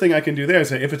the first thing I can do there is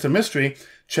say, if it's a mystery,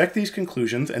 check these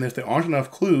conclusions. And if there aren't enough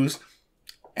clues,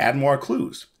 add more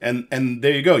clues. And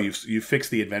there you go. You fix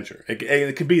the adventure.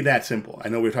 It can be that simple. I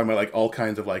know we're talking about like all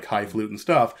kinds of like highfalutin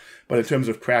stuff, but in terms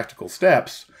of practical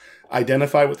steps,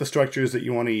 identify what the structure is that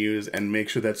you want to use and make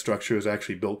sure that structure is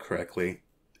actually built correctly,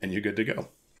 and you're good to go.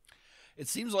 It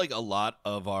seems like a lot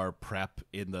of our prep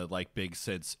in the like big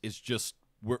sense is just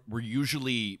we're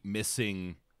usually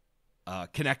missing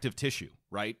connective tissue,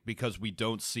 right? Because we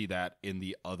don't see that in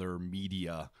the other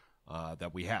media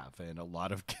that we have. And a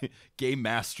lot of game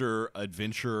master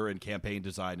adventure and campaign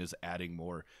design is adding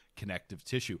more connective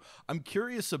tissue. I'm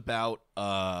curious about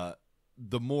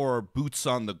the more boots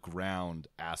on the ground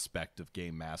aspect of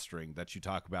game mastering that you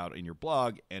talk about in your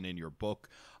blog and in your book.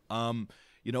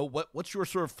 What's your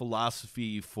sort of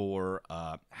philosophy for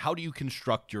how do you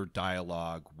construct your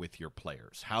dialogue with your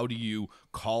players? How do you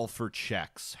call for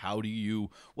checks?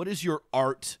 What is your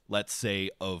art, let's say,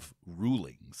 of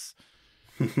rulings?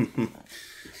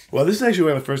 Well, this is actually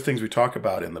one of the first things we talk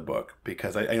about in the book,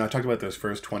 because I talked about those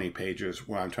first 20 pages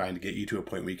where I'm trying to get you to a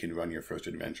point where you can run your first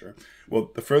adventure.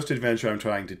 Well, the first adventure I'm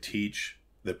trying to teach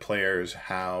the players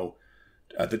how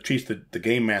that teach the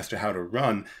game master how to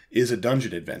run is a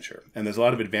dungeon adventure. And there's a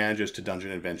lot of advantages to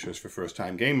dungeon adventures for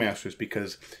first-time game masters,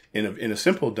 because in a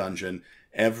simple dungeon,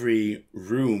 every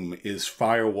room is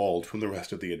firewalled from the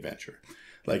rest of the adventure.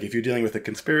 Like if you're dealing with a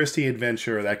conspiracy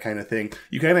adventure or that kind of thing,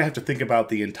 you kind of have to think about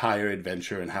the entire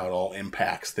adventure and how it all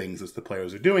impacts things as the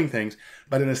players are doing things.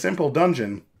 But in a simple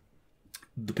dungeon,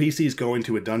 the PCs go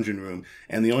into a dungeon room,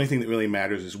 and the only thing that really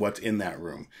matters is what's in that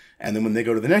room. And then when they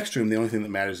go to the next room, the only thing that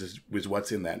matters is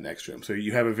what's in that next room. So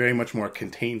you have a very much more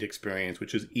contained experience,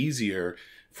 which is easier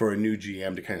for a new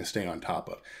GM to kind of stay on top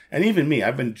of. And even me,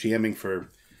 I've been GMing for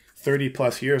 30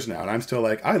 plus years now, and I'm still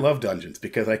like, I love dungeons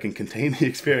because I can contain the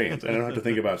experience. I don't have to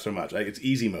think about it so much. Like, it's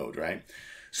easy mode, right?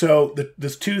 So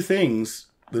there's two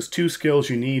skills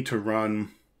you need to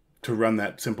run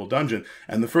that simple dungeon.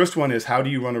 And the first one is, how do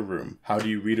you run a room? How do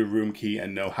you read a room key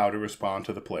and know how to respond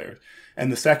to the players?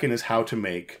 And the second is how to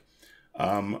make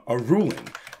a ruling.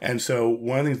 And so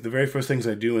one of the very first things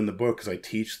I do in the book is I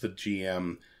teach the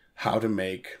GM how to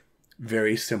make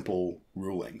very simple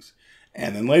rulings.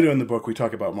 And then later in the book, we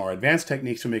talk about more advanced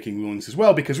techniques for making rulings as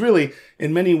well, because really,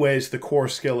 in many ways, the core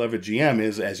skill of a GM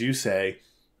is, as you say,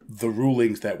 the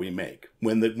rulings that we make.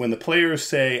 When the players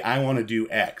say, I want to do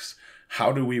X,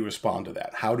 how do we respond to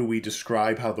that? How do we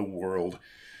describe how the world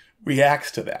reacts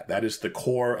to that? That is the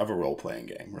core of a role-playing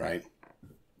game, right?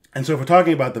 And so if we're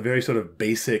talking about the very sort of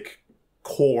basic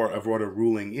core of what a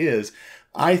ruling is,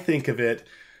 I think of it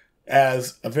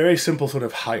as a very simple sort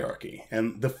of hierarchy.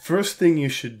 And the first thing you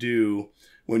should do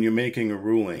when you're making a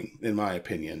ruling, in my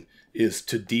opinion, is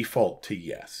to default to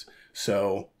yes.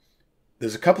 So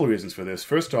there's a couple of reasons for this.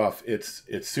 First off, it's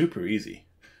super easy.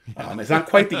 It's not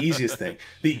quite the easiest thing.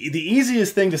 The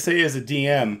easiest thing to say as a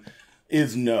DM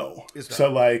is no.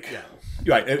 So like,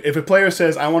 right, if a player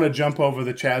says, I want to jump over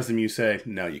the chasm, you say,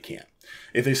 no, you can't.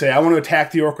 If they say, I want to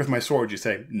attack the orc with my sword, you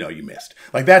say, no, you missed.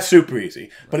 Like, that's super easy.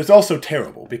 But it's also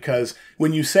terrible, because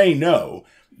when you say no,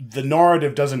 the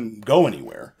narrative doesn't go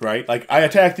anywhere, right? Like, I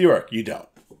attack the orc, you don't.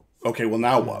 Okay, well,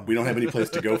 now what? We don't have any place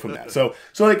to go from that. So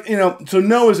like, so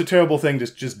no is a terrible thing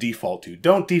to just default to.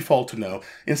 Don't default to no.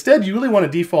 Instead, you really want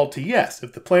to default to yes.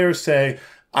 If the players say,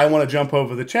 I want to jump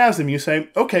over the chasm, you say,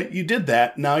 okay, you did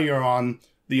that. Now you're on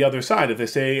the other side. If they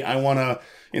say, I want to,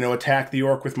 attack the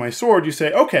orc with my sword, you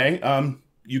say, okay,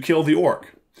 you kill the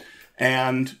orc.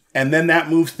 And then that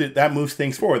moves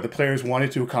things forward. The players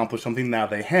wanted to accomplish something, now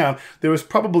they have. There was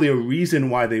probably a reason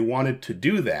why they wanted to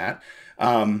do that.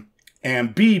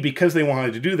 And B, because they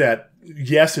wanted to do that,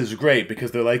 yes is great,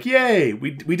 because they're like, yay,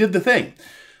 we did the thing.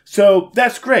 So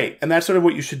that's great, and that's sort of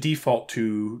what you should default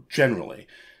to generally.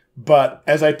 But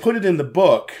as I put it in the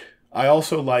book, I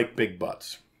also like big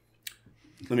butts.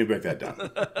 Let me break that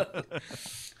down.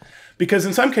 Because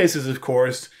in some cases, of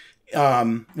course,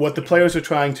 what the players are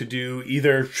trying to do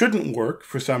either shouldn't work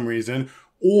for some reason,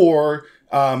 or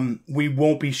we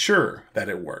won't be sure that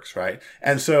it works, right?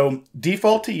 And so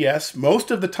default to yes.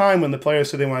 Most of the time when the players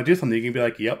say they want to do something, you can be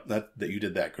like, yep, that you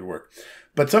did that, good work.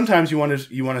 But sometimes you want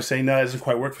to say, no, it doesn't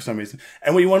quite work for some reason.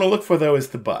 And what you want to look for, though, is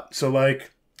the but. So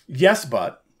like, yes,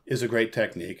 but is a great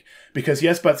technique, because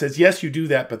yes, but says, yes, you do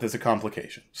that, but there's a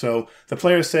complication. So the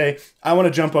players say, I want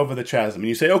to jump over the chasm. And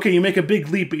you say, okay, you make a big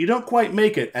leap, but you don't quite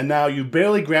make it. And now you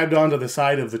barely grabbed onto the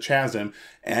side of the chasm,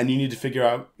 and you need to figure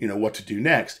out, what to do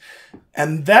next.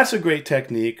 And that's a great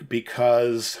technique,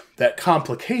 because that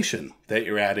complication that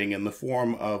you're adding in the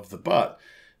form of the but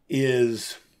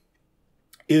is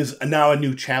now a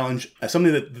new challenge,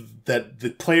 something that the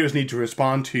players need to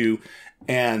respond to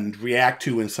and react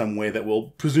to in some way that will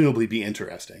presumably be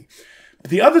interesting. But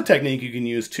the other technique you can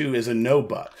use too is a no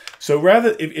but. So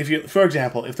rather, if you, for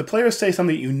example, if the players say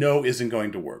something that isn't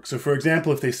going to work. So for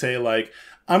example, if they say like,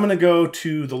 I'm going to go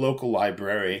to the local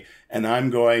library and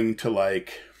I'm going to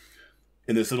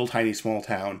in this little tiny small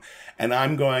town, and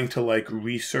I'm going to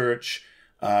research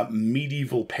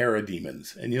medieval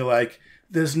parademons. And you're like,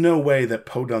 there's no way that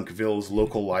Podunkville's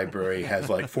local library has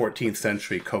 14th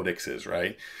century codexes,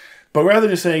 right? But rather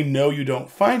than saying, no, you don't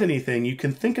find anything, you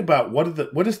can think about what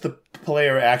is the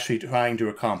player actually trying to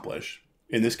accomplish.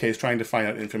 In this case, trying to find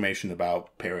out information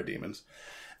about parademons.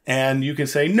 And you can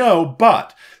say, no,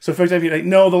 but. So for example, you're like,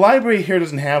 no, the library here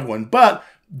doesn't have one, but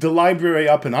the library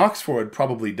up in Oxford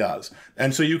probably does.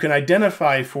 And so you can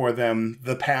identify for them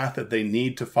the path that they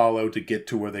need to follow to get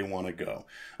to where they want to go.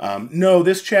 No,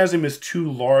 this chasm is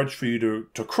too large for you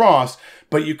to cross,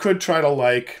 but you could try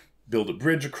to build a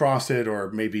bridge across it, or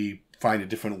maybe find a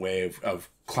different way of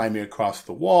climbing across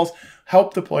the walls.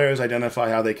 Help the players identify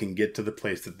how they can get to the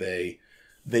place that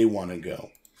they want to go.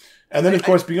 And then, of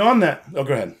course, beyond that... Oh,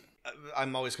 go ahead.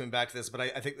 I'm always coming back to this, but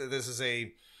I think that this is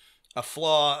a a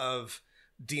flaw of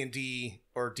D&D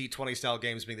or D20 style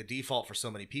games being the default for so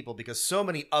many people, because so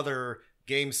many other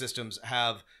game systems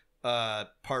have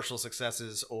partial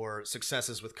successes or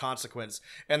successes with consequence,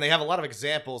 and they have a lot of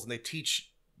examples and they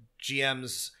teach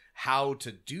GMs how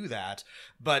to do that,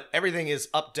 but everything is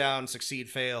up, down, succeed,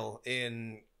 fail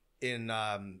in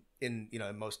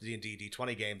most D&D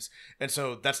D20 games, and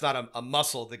so that's not a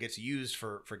muscle that gets used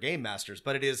for game masters,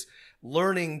 but it is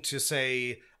learning to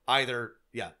say either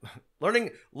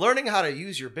learning how to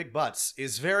use your big butts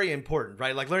is very important,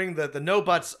 right? Like learning the no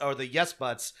butts or the yes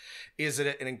butts is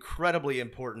an incredibly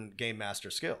important game master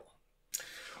skill.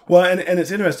 Well, and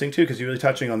it's interesting too, because you're really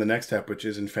touching on the next step, which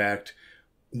is in fact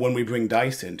when we bring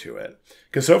dice into it.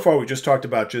 Because so far we just talked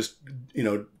about just,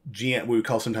 GM, we would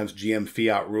call sometimes GM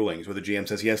fiat rulings, where the GM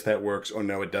says, yes, that works, or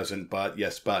no, it doesn't, but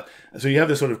yes, but. And so you have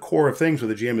this sort of core of things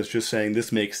where the GM is just saying,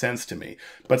 this makes sense to me.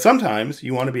 But sometimes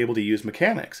you want to be able to use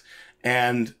mechanics.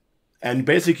 And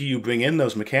basically you bring in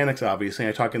those mechanics, obviously.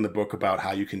 I talk in the book about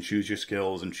how you can choose your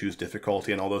skills and choose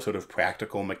difficulty and all those sort of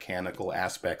practical, mechanical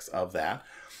aspects of that.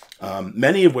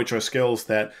 Many of which are skills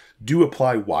that do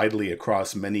apply widely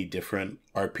across many different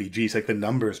RPGs. Like the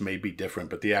numbers may be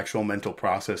different, but the actual mental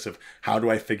process of how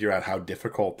do I figure out how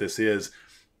difficult this is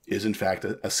in fact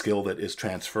a skill that is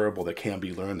transferable, that can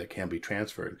be learned, that can be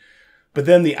transferred. But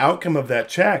then the outcome of that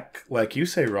check, like you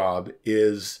say, Rob,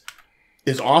 is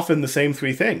often the same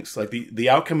three things. Like the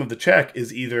outcome of the check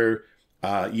is either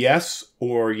yes,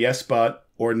 or yes but,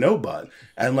 or no but.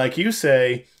 And like you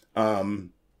say,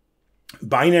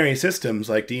 binary systems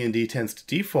like D&D tends to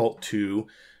default to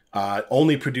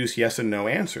only produce yes and no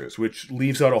answers, which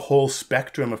leaves out a whole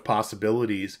spectrum of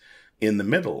possibilities in the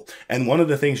middle. And one of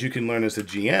the things you can learn as a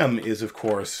GM is, of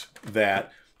course,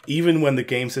 that even when the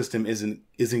game system isn't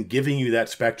giving you that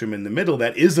spectrum in the middle,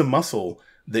 that is a muscle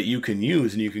that you can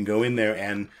use, and you can go in there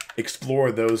and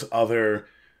explore those other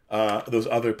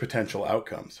potential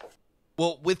outcomes.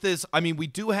 Well, with this, I mean, we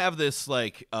do have this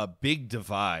like a big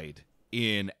divide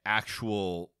in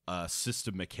actual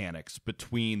system mechanics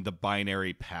between the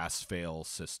binary pass-fail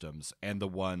systems and the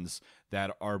ones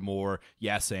that are more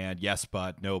yes and, yes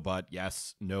but,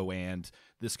 yes, no and,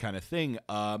 this kind of thing.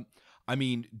 I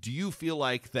mean, do you feel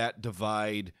like that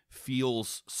divide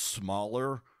feels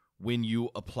smaller when you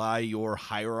apply your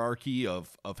hierarchy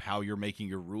of how you're making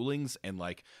your rulings, and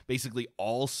like basically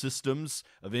all systems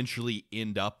eventually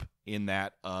end up in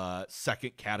that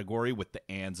second category with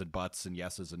the ands and buts and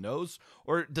yeses and nos?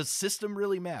 Or does system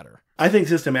really matter? I think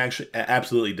system actually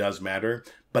absolutely does matter,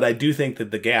 but I do think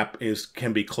that the gap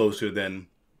can be closer than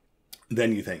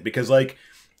you think, because like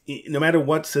no matter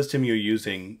what system you're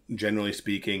using, generally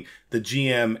speaking, the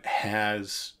GM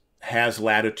has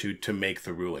latitude to make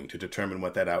the ruling, to determine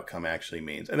what that outcome actually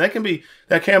means. And that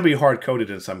can be hard coded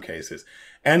in some cases.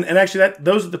 And actually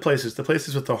those are the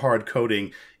places with the hard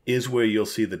coding is where you'll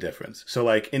see the difference. So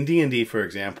like in D&D, for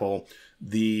example,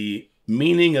 the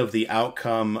meaning of the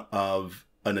outcome of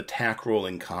an attack roll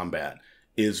in combat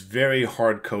is very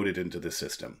hard coded into the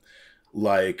system.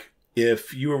 Like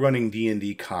if you were running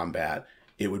D&D combat,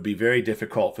 it would be very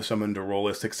difficult for someone to roll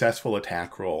a successful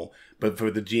attack roll, but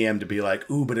for the GM to be like,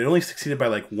 ooh, but it only succeeded by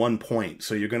like 1 point,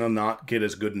 so you're going to not get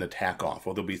as good an attack off,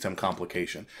 or there'll be some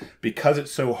complication. Because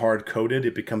it's so hard-coded,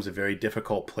 it becomes a very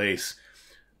difficult place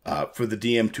for the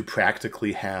DM to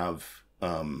practically have,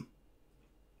 to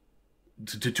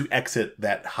exit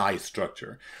that high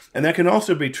structure. And that can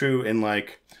also be true in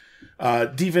like,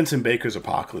 D. Vincent Baker's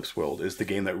Apocalypse World is the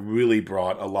game that really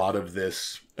brought a lot of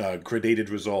this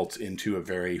gradated results into a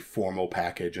very formal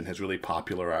package and has really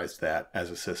popularized that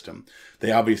as a system.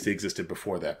 They obviously existed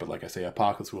before that, but like I say,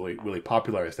 Apocalypse really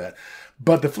popularized that.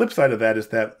 But the flip side of that is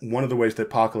that one of the ways that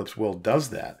Apocalypse World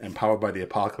does that, and Powered by the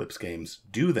Apocalypse games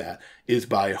do that, is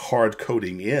by hard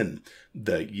coding in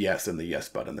the yes and the yes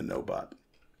but and the no but.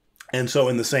 And so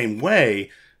in the same way,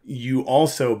 you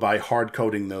also, by hard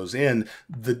coding those in,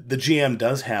 the GM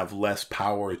does have less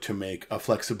power to make a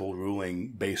flexible ruling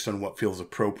based on what feels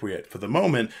appropriate for the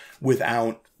moment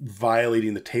without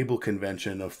violating the table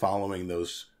convention of following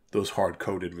those hard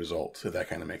coded results, if that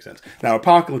kind of makes sense. Now,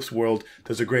 Apocalypse World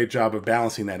does a great job of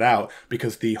balancing that out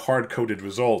because the hard coded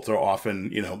results are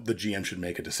often, the GM should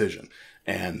make a decision.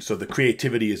 And so the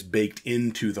creativity is baked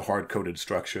into the hard-coded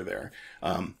structure there.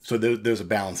 So there's a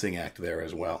balancing act there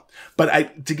as well.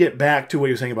 But to get back to what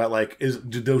you're saying about, like,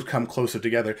 do those come closer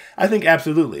together? I think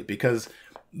absolutely, because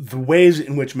the ways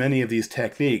in which many of these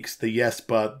techniques, the yes,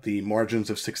 but, the margins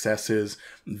of successes,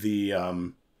 the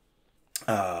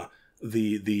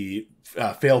the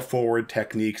fail forward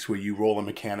techniques where you roll a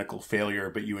mechanical failure,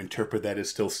 but you interpret that as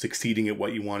still succeeding at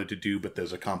what you wanted to do, but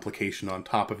there's a complication on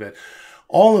top of it.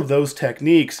 All of those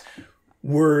techniques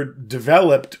were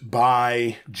developed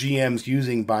by GMs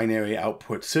using binary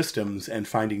output systems and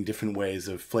finding different ways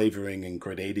of flavoring and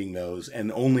gradating those.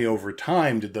 And only over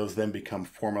time did those then become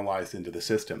formalized into the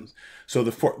systems. So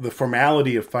the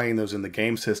formality of finding those in the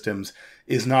game systems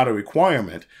is not a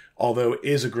requirement, although it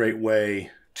is a great way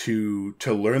to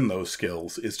learn those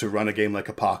skills, is to run a game like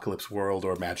Apocalypse World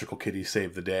or Magical Kitty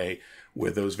Save the Day, where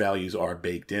those values are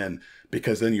baked in,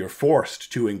 because then you're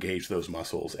forced to engage those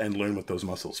muscles and learn what those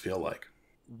muscles feel like.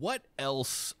 What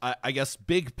else, I guess,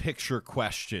 big picture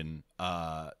question,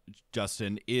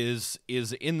 Justin, is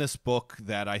in this book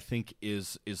that I think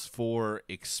is for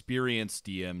experienced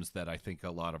DMs that I think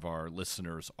a lot of our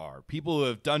listeners are. People who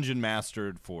have dungeon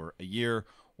mastered for a year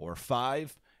or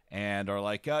 5 and are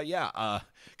like,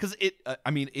 because it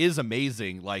is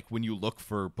amazing, like, when you look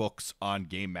for books on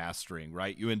game mastering,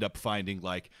 right? You end up finding,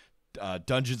 like,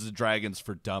 Dungeons and Dragons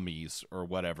for Dummies or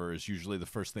whatever is usually the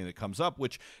first thing that comes up,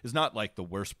 which is not like the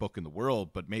worst book in the world,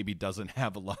 but maybe doesn't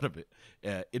have a lot of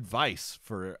advice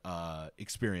for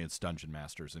experienced dungeon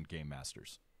masters and game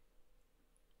masters.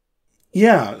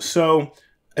 Yeah, so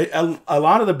a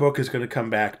lot of the book is going to come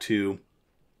back to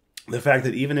the fact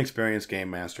that even experienced game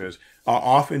masters are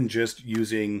often just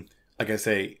using, like I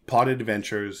say, plotted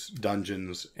adventures,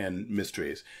 dungeons, and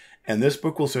mysteries. And this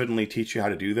book will certainly teach you how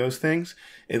to do those things.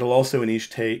 It'll also, in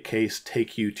each case,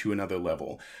 take you to another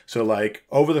level. So, like,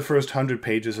 over the first 100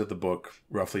 pages of the book,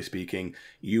 roughly speaking,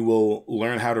 you will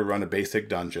learn how to run a basic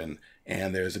dungeon,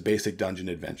 and there's a basic dungeon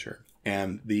adventure.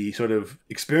 And the sort of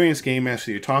experienced game master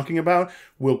you're talking about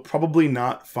will probably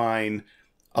not find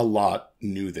a lot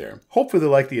new there. Hopefully they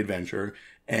like the adventure.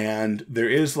 And there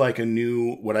is like a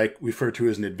new, what I refer to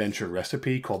as an adventure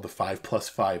recipe called the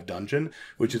 5+5 dungeon,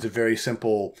 which is a very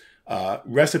simple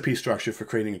recipe structure for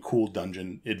creating a cool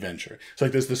dungeon adventure. So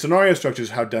like there's the scenario structures,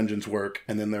 how dungeons work,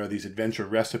 and then there are these adventure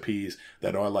recipes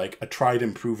that are like a tried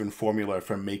and proven formula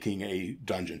for making a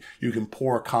dungeon. You can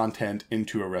pour content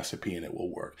into a recipe and it will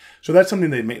work. So that's something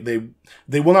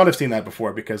they will not have seen that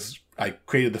before, because I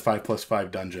created the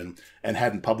 5+5 dungeon and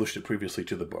hadn't published it previously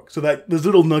to the book. So that there's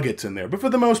little nuggets in there. But for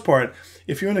the most part,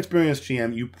 if you're an experienced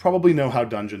GM, you probably know how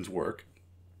dungeons work.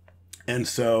 And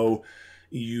so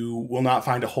you will not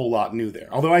find a whole lot new there.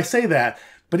 Although I say that,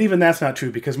 but even that's not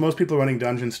true, because most people running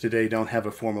dungeons today don't have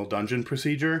a formal dungeon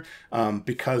procedure,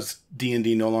 because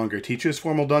D&D no longer teaches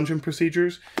formal dungeon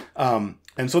procedures. And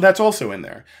so that's also in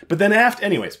there. But then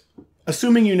anyways,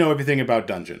 assuming you know everything about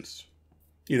dungeons,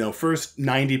 first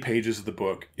 90 pages of the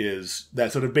book is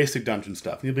that sort of basic dungeon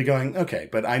stuff. And you'll be going, okay,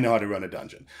 but I know how to run a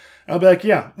dungeon. And I'll be like,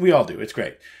 yeah, we all do. It's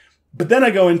great. But then I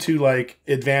go into like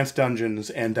advanced dungeons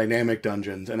and dynamic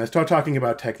dungeons, and I start talking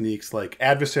about techniques like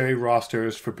adversary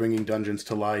rosters for bringing dungeons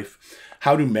to life.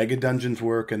 How do mega dungeons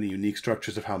work and the unique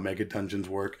structures of how mega dungeons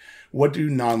work? What do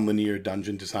nonlinear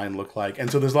dungeon design look like?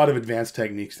 And so there's a lot of advanced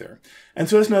techniques there. And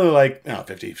so it's another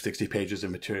 50, 60 pages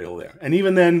of material there. And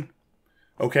even then,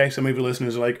 okay, some of your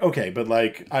listeners are like, okay, but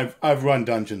like I've run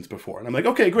dungeons before. And I'm like,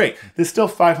 okay, great. There's still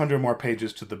 500 more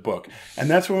pages to the book. And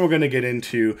that's when we're going to get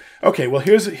into, okay, well,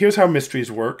 here's how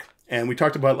mysteries work. And we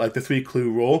talked about like the 3-clue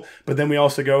rule, but then we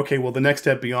also go, okay, well, the next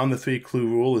step beyond the 3-clue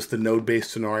rule is the node-based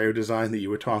scenario design that you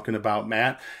were talking about,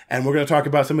 Matt. And we're going to talk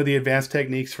about some of the advanced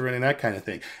techniques for running that kind of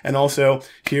thing. And also,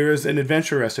 here is an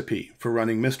adventure recipe for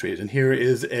running mysteries. And here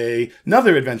is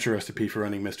another adventure recipe for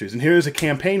running mysteries. And here is a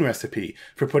campaign recipe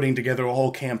for putting together a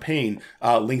whole campaign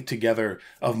linked together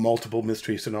of multiple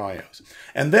mystery scenarios.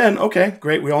 And then, okay,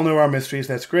 great, we all know our mysteries,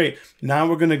 that's great. Now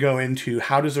we're going to go into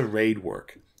how does a raid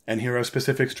work? And here are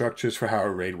specific structures for how a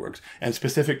raid works, and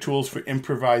specific tools for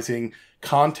improvising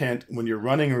content when you're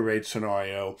running a raid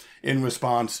scenario in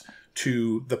response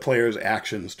to the player's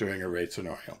actions during a raid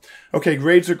scenario. Okay,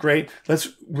 raids are great. Let's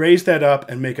raise that up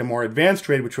and make a more advanced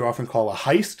raid, which we often call a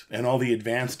heist, and all the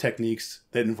advanced techniques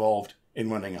that involved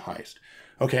in running a heist.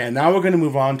 Okay, and now we're going to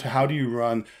move on to how do you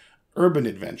run urban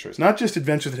adventures, not just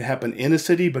adventures that happen in a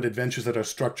city, but adventures that are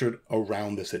structured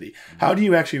around the city. How do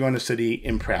you actually run a city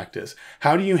in practice?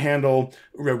 How do you handle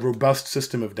a robust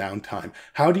system of downtime?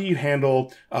 How do you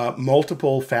handle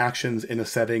multiple factions in a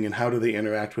setting, and how do they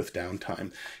interact with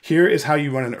downtime? Here is how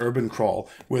you run an urban crawl,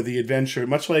 where the adventure,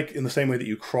 much like in the same way that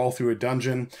you crawl through a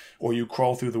dungeon or you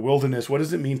crawl through the wilderness, what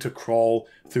does it mean to crawl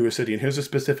through a city? And here's a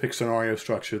specific scenario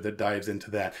structure that dives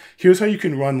into that. Here's how you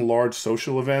can run large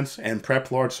social events and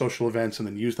prep large social social events and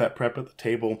then use that prep at the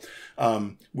table,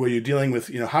 where you're dealing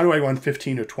with, how do I run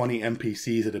 15 or 20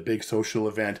 NPCs at a big social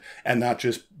event and not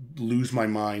just lose my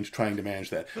mind trying to manage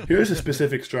that. Here's a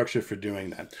specific structure for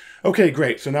doing that. Okay,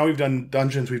 great. So now we've done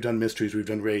dungeons, we've done mysteries, we've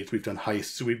done raids, we've done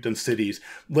heists, we've done cities.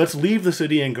 Let's leave the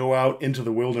city and go out into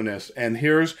the wilderness. And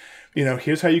here's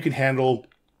how you can handle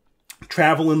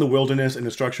travel in the wilderness and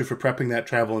a structure for prepping that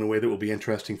travel in a way that will be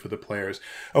interesting for the players.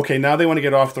 Okay, now they want to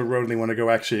get off the road and they want to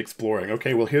go actually exploring.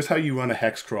 Okay, well, here's how you run a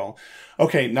hex crawl.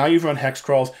 Okay, now you've run hex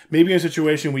crawls. Maybe you're in a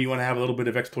situation where you want to have a little bit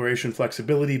of exploration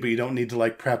flexibility, but you don't need to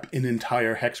prep an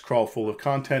entire hex crawl full of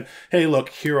content. Hey, look,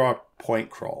 here are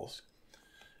point crawls.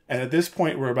 And at this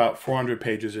point, we're about 400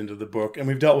 pages into the book, and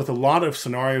we've dealt with a lot of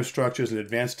scenario structures and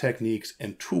advanced techniques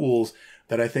and tools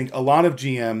that I think a lot of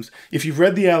GMs, if you've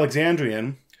read the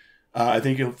Alexandrian, I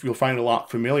think you'll find a lot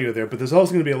familiar there, but there's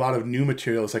also going to be a lot of new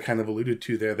material, as I kind of alluded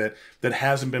to there, that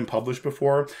hasn't been published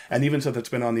before, and even stuff that's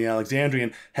been on the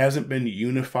Alexandrian hasn't been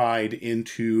unified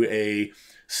into a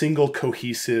single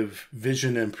cohesive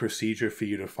vision and procedure for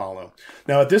you to follow.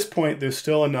 Now, at this point, there's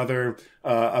still another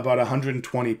about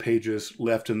 120 pages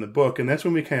left in the book, and that's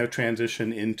when we kind of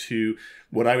transition into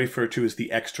what I refer to as the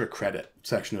extra credit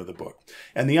section of the book.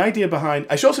 And the idea behind,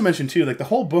 I should also mention too, the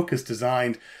whole book is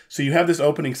designed, so you have this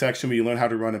opening section where you learn how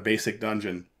to run a basic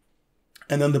dungeon.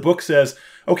 And then the book says,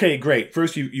 okay, great.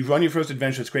 First, you run your first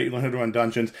adventure. It's great. You learn how to run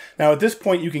dungeons. Now, at this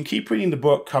point, you can keep reading the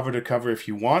book cover to cover if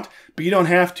you want, but you don't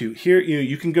have to. Here,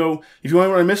 you can go, if you want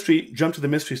to run a mystery, jump to the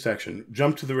mystery section,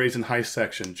 jump to the raids and heist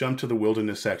section, jump to the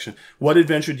wilderness section. What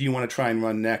adventure do you want to try and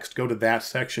run next? Go to that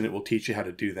section. It will teach you how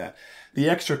to do that. The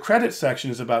extra credit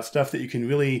section is about stuff that you can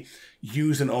really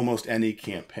use in almost any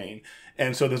campaign.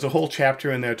 And so there's a whole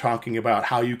chapter in there talking about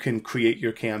how you can create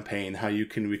your campaign, how you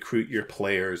can recruit your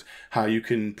players, how you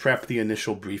can prep the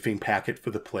initial briefing packet for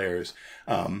the players.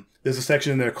 There's a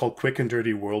section in there called Quick and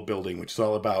Dirty World Building, which is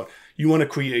all about you want to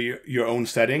create your own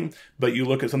setting, but you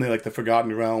look at something like the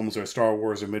Forgotten Realms or Star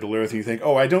Wars or Middle Earth, and you think,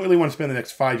 oh, I don't really want to spend the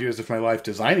next 5 years of my life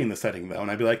designing the setting, though.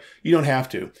 And I'd be like, you don't have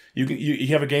to. You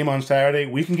have a game on Saturday.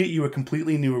 We can get you a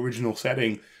completely new original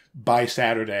setting by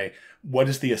Saturday. What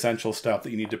is the essential stuff that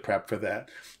you need to prep for that?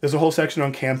 There's a whole section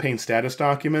on campaign status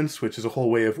documents, which is a whole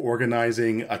way of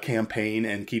organizing a campaign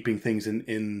and keeping things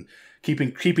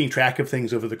keeping track of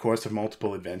things over the course of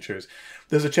multiple adventures.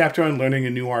 There's a chapter on learning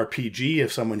a new RPG.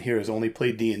 If someone here has only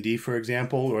played D&D, for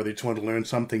example, or they just want to learn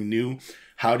something new,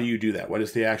 how do you do that? What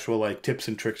is the actual tips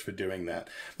and tricks for doing that?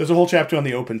 There's a whole chapter on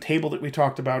the open table that we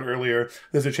talked about earlier.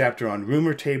 There's a chapter on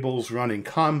rumor tables, running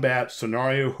combat,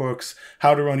 scenario hooks,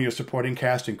 how to run your supporting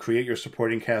cast and create your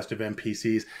supporting cast of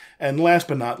NPCs. And last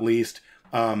but not least,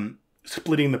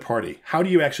 splitting the party. How do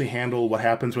you actually handle what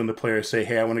happens when the players say,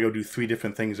 hey, I want to go do 3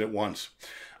 different things at once?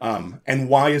 And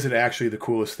why is it actually the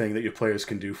coolest thing that your players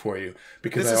can do for you?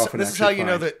 Because this is how you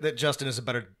know that Justin is a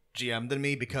better GM than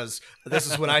me, because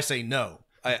this is when I say no.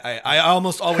 I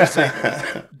almost always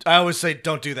say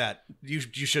don't do that. You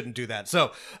shouldn't do that.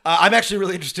 So I'm actually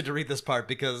really interested to read this part,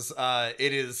 because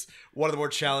it is one of the more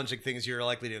challenging things you're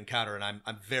likely to encounter, and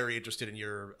I'm very interested in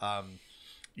your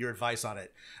advice on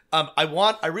it. I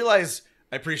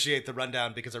appreciate the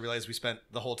rundown, because I realize we spent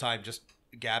the whole time just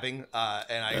gabbing,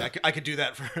 and I could do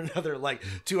that for another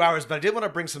 2 hours, but I did want to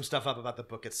bring some stuff up about the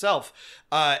book itself,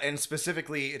 and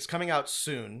specifically it's coming out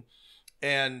soon.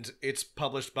 And it's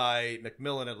published by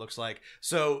Macmillan, it looks like.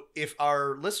 So if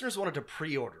our listeners wanted to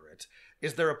pre-order it,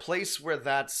 is there a place where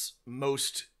that's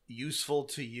most useful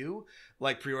to you?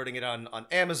 Like pre-ordering it on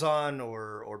Amazon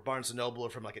or Barnes & Noble,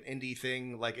 or from an indie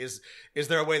thing? Is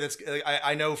there a way that's...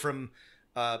 I know from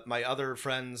my other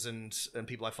friends and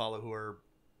people I follow who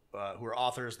are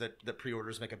authors that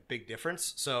pre-orders make a big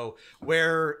difference. So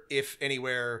where, if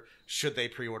anywhere, should they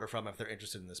pre-order from if they're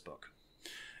interested in this book?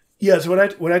 Yeah, so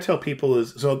what I tell people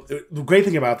is, so the great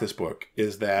thing about this book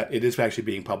is that it is actually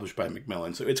being published by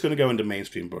Macmillan, so it's going to go into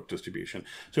mainstream book distribution.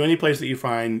 So any place that you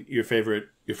find your favorite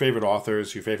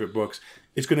authors, your favorite books,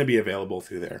 it's going to be available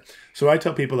through there. So I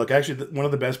tell people, look, actually, one of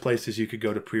the best places you could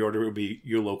go to pre-order would be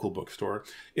your local bookstore.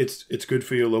 It's good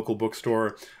for your local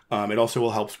bookstore. It also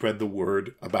will help spread the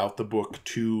word about the book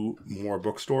to more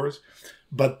bookstores.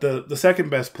 But the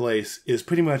second best place is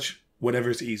pretty much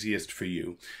whatever's easiest for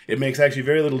you. It makes actually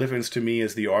very little difference to me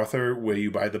as the author where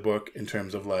you buy the book in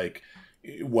terms of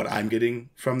what I'm getting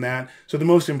from that. So the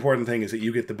most important thing is that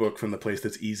you get the book from the place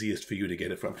that's easiest for you to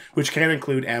get it from, which can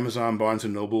include Amazon, Barnes &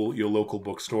 Noble, your local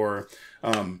bookstore,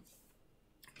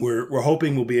 we're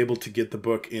hoping we'll be able to get the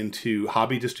book into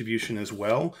hobby distribution as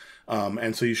well.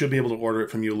 And so you should be able to order it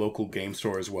from your local game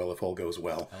store as well if all goes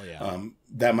well. Oh, yeah.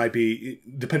 That might be,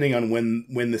 depending on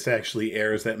when this actually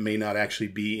airs, that may not actually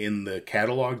be in the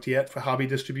cataloged yet for hobby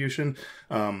distribution,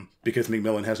 because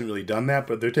Macmillan hasn't really done that,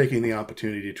 but they're taking the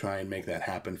opportunity to try and make that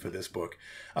happen for this book.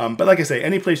 But like I say,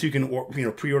 any place you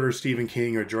can pre-order Stephen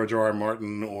King or George R.R.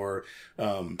 Martin or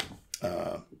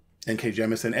N.K.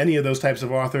 Jemisin, any of those types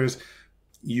of authors,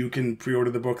 you can pre-order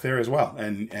the book there as well,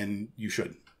 and you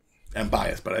should. I'm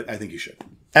biased, but I think you should.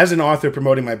 As an author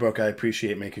promoting my book, I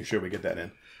appreciate making sure we get that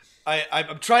in.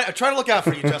 I'm trying to look out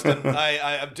for you, Justin.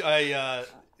 I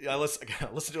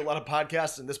listen to a lot of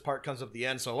podcasts, and this part comes up at the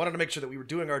end, so I wanted to make sure that we were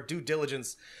doing our due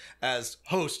diligence as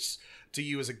hosts to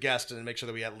you as a guest, and make sure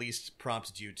that we at least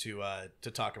prompted you to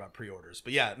talk about pre-orders.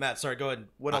 But yeah, Matt, sorry, go ahead.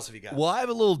 What else have you got? Well, I have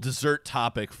a little dessert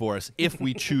topic for us if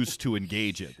we choose to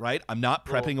engage it, right? I'm not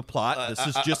prepping a plot. This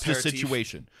is just a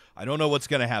situation. I don't know what's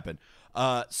going to happen.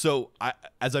 So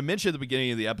as I mentioned at the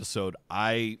beginning of the episode,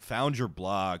 I found your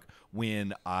blog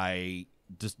when I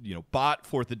just, bought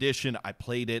 4th edition. I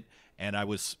played it, and I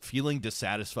was feeling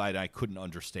dissatisfied. I couldn't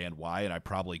understand why, and I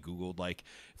probably Googled,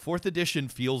 4th edition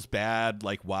feels bad,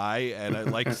 why? And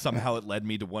I somehow it led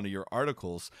me to one of your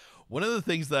articles. One of the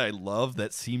things that I love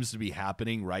that seems to be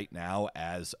happening right now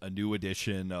as a new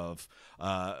edition of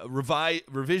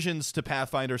revisions to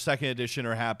Pathfinder 2nd edition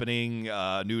are happening,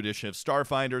 a new edition of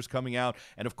Starfinder's coming out,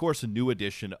 and of course a new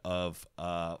edition of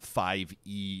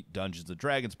 5e Dungeons &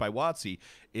 Dragons by WotC,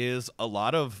 is a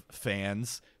lot of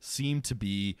fans seem to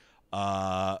be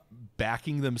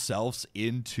backing themselves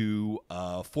into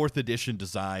 4th edition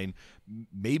design,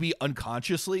 maybe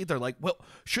unconsciously. They're like, well,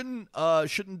 shouldn't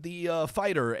the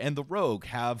fighter and the rogue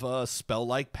have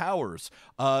spell-like powers?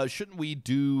 Shouldn't we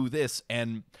do this?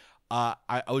 And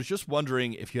I was just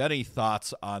wondering if you had any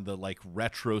thoughts on the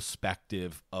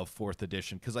retrospective of 4th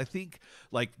edition, because I think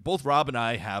both Rob and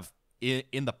I have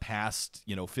in the past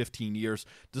 15 years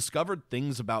discovered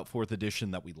things about 4th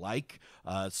edition that we like,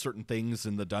 certain things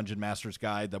in the Dungeon Master's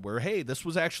Guide that were, hey, this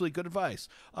was actually good advice.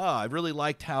 I really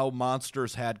liked how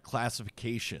monsters had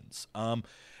classifications.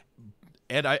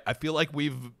 And I feel like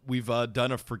we've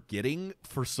done a forgetting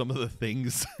for some of the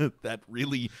things that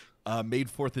really made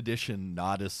 4th edition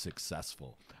not as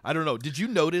successful. I don't know. Did you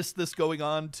notice this going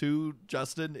on too,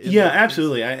 Justin? Yeah,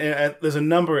 absolutely. There's a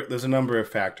number of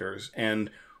factors, and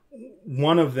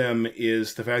one of them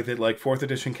is the fact that 4th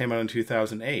edition came out in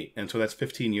 2008, and so that's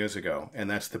 15 years ago, and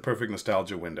that's the perfect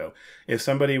nostalgia window. If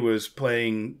somebody was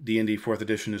playing D&D 4th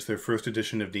edition as their first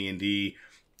edition of D&D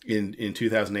in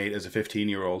 2008 as a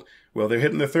 15-year-old, well, they're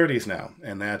hitting their 30s now,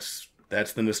 and that's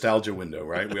the nostalgia window,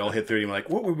 right? We all hit 30 and we're like,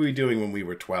 what were we doing when we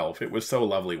were 12? It was so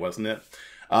lovely, wasn't it?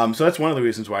 So that's one of the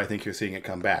reasons why I think you're seeing it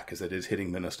come back, is it is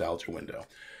hitting the nostalgia window.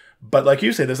 But like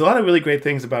you say, there's a lot of really great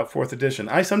things about 4th edition.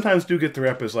 I sometimes do get the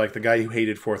rep as the guy who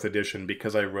hated 4th edition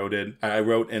because I wrote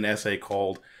an essay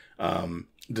called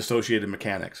Dissociated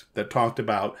Mechanics that talked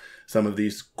about some of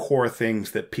these core things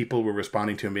that people were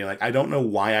responding to and being like, I don't know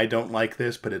why I don't like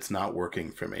this, but it's not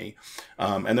working for me.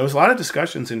 And there was a lot of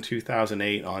discussions in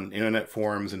 2008 on internet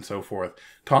forums and so forth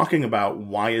talking about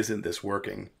why isn't this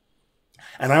working.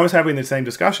 And I was having the same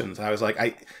discussions. I was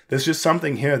like, there's just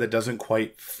something here that doesn't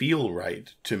quite feel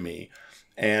right to me.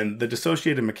 And the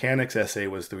Dissociated Mechanics essay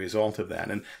was the result of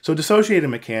that. And so Dissociated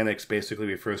Mechanics basically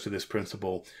refers to this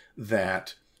principle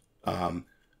that, I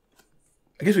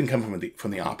guess we can come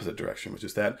from the opposite direction, which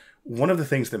is that one of the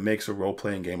things that makes a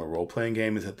role-playing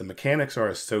game is that the mechanics are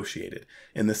associated,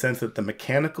 in the sense that the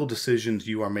mechanical decisions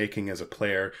you are making as a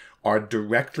player are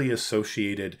directly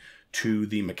associated to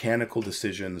the mechanical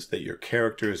decisions that your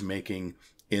character is making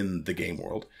in the game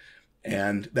world.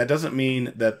 And that doesn't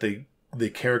mean that the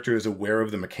character is aware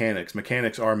of the mechanics.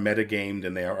 Mechanics are metagamed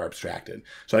and they are abstracted.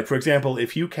 So for example,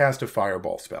 if you cast a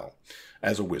fireball spell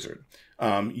as a wizard,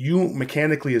 you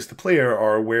mechanically as the player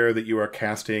are aware that you are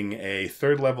casting a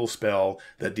 3rd level spell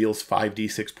that deals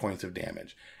 5d6 points of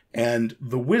damage. And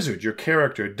the wizard, your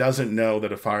character, doesn't know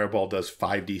that a fireball does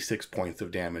 5d6 points of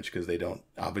damage because they don't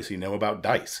obviously know about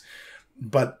dice.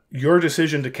 But your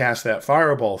decision to cast that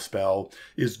fireball spell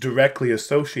is directly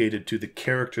associated to the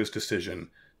character's decision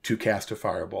to cast a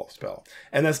fireball spell.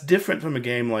 And that's different from a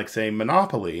game like, say,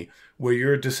 Monopoly, where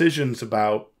your decisions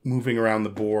about moving around the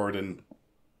board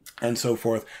and so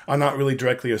forth are not really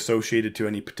directly associated to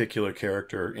any particular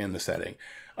character in the setting.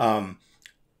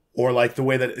 Or like the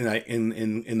way that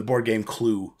in the board game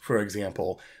Clue, for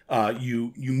example,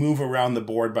 you move around the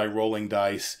board by rolling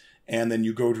dice, and then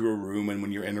you go to a room, and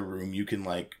when you're in a room, you can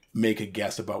make a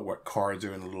guess about what cards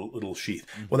are in a little sheath.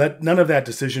 Well, none of that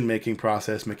decision-making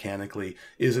process mechanically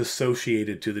is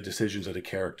associated to the decisions that a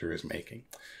character is making.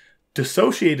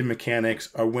 Dissociated mechanics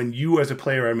are when you as a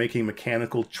player are making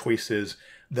mechanical choices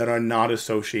that are not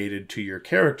associated to your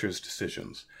character's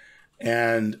decisions.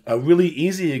 And a really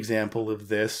easy example of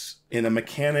this in a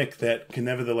mechanic that can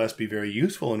nevertheless be very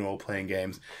useful in role-playing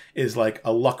games is like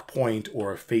a luck point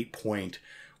or a fate point,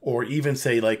 or even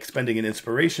say like spending an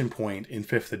inspiration point in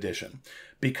 5th edition,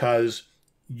 because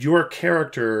your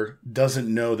character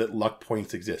doesn't know that luck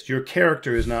points exist. Your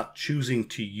character is not choosing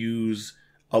to use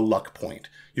a luck point.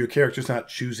 Your character's not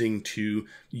choosing to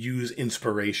use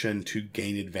inspiration to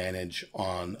gain advantage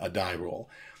on a die roll.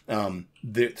 So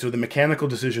the mechanical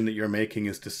decision that you're making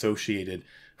is dissociated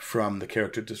from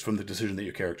the decision that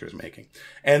your character is making.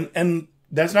 And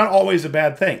that's not always a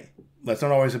bad thing. That's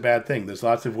not always a bad thing. There's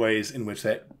lots of ways in which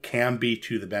that can be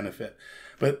to the benefit.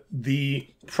 But the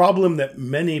problem that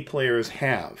many players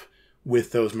have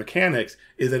with those mechanics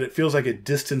is that it feels like it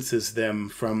distances them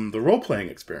from the role-playing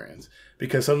experience,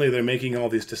 because suddenly they're making all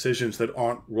these decisions that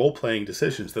aren't role-playing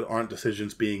decisions, that aren't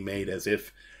decisions being made as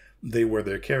if they were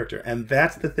their character. And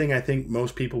that's the thing I think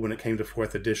most people, when it came to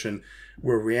 4th edition,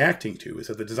 were reacting to, is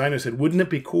that the designer said, wouldn't it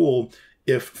be cool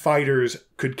if fighters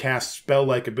could cast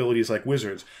spell-like abilities like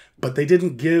wizards? But they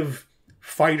didn't give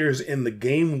fighters in the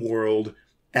game world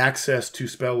access to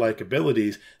spell-like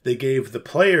abilities. They gave the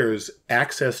players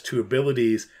access to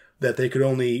abilities that they could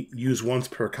only use once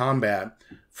per combat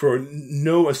for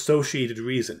no associated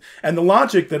reason. And the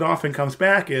logic that often comes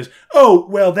back is, oh,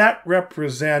 well, that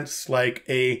represents like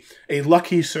a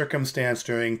lucky circumstance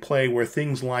during play where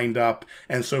things lined up.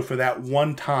 And so for that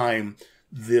one time,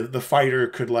 the fighter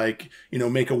could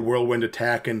make a whirlwind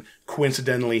attack and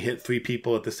coincidentally hit 3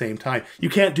 people at the same time. You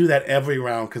can't do that every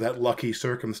round because that lucky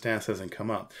circumstance hasn't come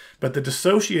up. But the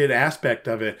dissociated aspect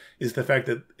of it is the fact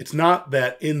that it's not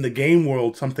that in the game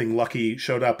world something lucky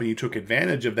showed up and you took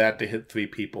advantage of that to hit 3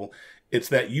 people. It's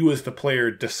that you as the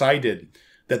player decided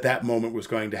that moment was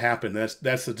going to happen.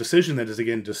 That's a decision that is,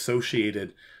 again,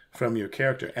 dissociated from your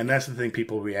character, and that's the thing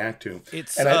people react to.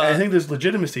 I think there's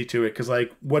legitimacy to it, because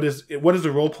what is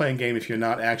a role-playing game if you're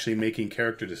not actually making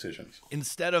character decisions?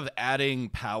 Instead of adding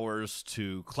powers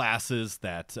to classes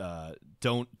that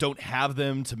don't have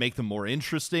them to make them more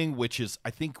interesting, which is I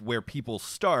think where people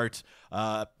start,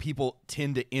 people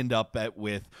tend to end up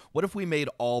with, what if we made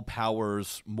all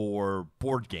powers more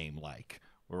board game like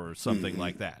or something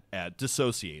like that,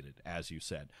 dissociated, as you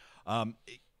said.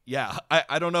 Yeah,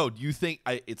 I don't know. Do you think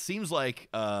it seems like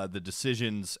the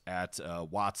decisions at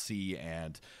WotC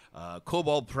and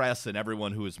Kobold Press and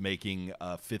everyone who is making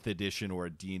a 5th edition or a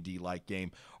D&D like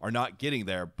game are not getting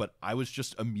there, but I was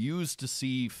just amused to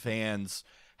see fans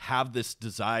have this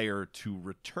desire to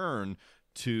return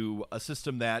to a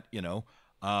system that,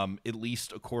 at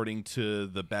least according to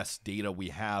the best data we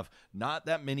have, not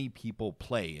that many people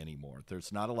play anymore.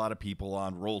 There's not a lot of people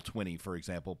on Roll20, for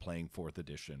example, playing 4th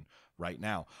edition right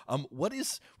now. What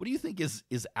do you think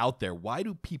is out there? Why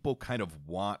do people kind of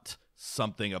want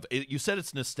something of it? You said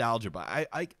it's nostalgia, but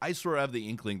I sort of have the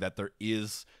inkling that there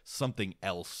is something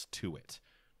else to it.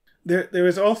 There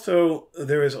is also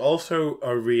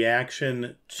a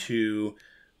reaction to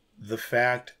the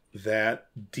fact that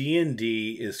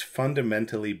D&D is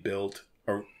fundamentally built,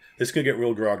 or this is going to get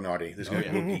real grognardy. This is going to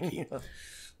get real geeky.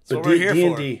 So we're here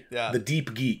D&D, for. Yeah. The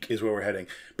deep geek is where we're heading.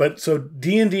 But so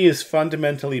D&D is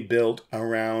fundamentally built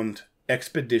around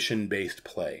expedition-based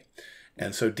play.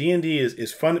 And so D&D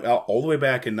is fun all the way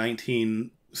back in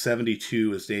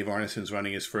 1972 as Dave Arneson's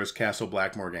running his first Castle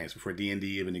Blackmore games before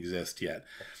D&D even exists yet.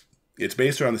 It's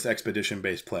based around this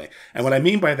expedition-based play. And what I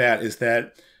mean by that is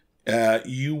that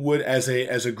you would, as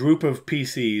a group of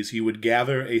PCs, you would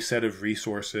gather a set of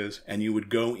resources and you would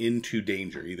go into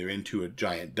danger, either into a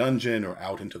giant dungeon or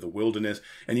out into the wilderness.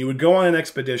 And you would go on an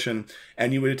expedition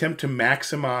and you would attempt to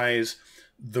maximize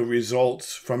the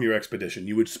results from your expedition.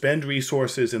 You would spend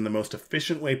resources in the most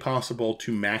efficient way possible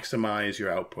to maximize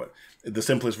your output. The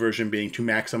simplest version being to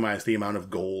maximize the amount of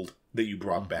gold that you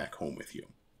brought back home with you.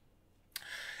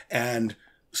 And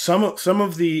some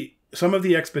of the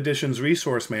expedition's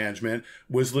resource management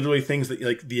was literally things that,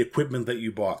 like the equipment that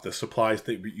you bought, the supplies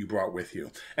that you brought with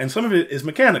you. And some of it is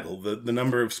mechanical, the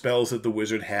number of spells that the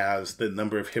wizard has, the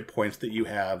number of hit points that you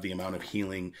have, the amount of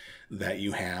healing that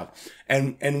you have.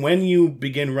 And when you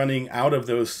begin running out of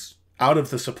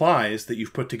the supplies that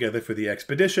you've put together for the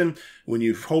expedition, when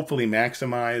you've hopefully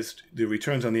maximized the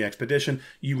returns on the expedition,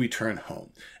 you return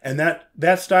home. And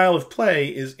that style of play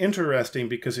is interesting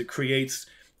because it creates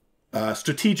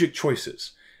strategic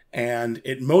choices, and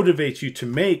it motivates you to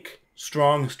make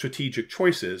strong strategic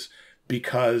choices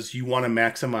because you want to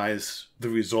maximize the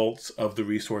results of the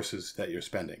resources that you're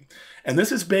spending. And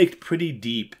this is baked pretty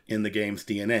deep in the game's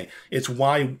DNA. It's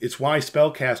why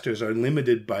spellcasters are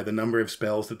limited by the number of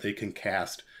spells that they can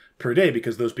cast per day,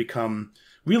 because those become,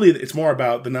 really, it's more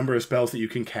about the number of spells that you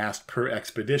can cast per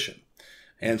expedition.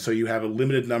 And so you have a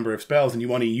limited number of spells, and you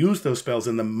want to use those spells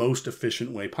in the most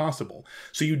efficient way possible.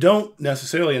 So you don't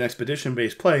necessarily, in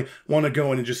expedition-based play, want to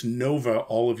go in and just nova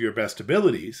all of your best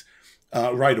abilities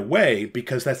right away,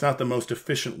 because that's not the most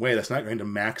efficient way. That's not going to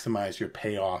maximize your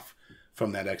payoff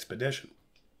from that expedition.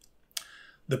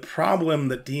 The problem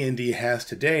that D&D has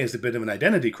today is a bit of an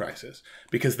identity crisis,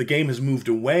 because the game has moved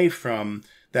away from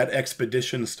that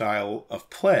expedition style of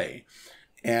play.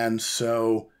 And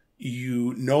so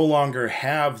you no longer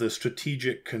have the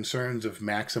strategic concerns of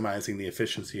maximizing the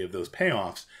efficiency of those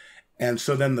payoffs. And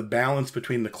so then the balance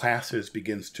between the classes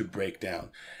begins to break down.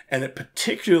 And it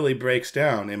particularly breaks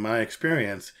down, in my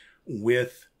experience,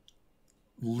 with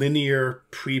linear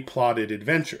pre-plotted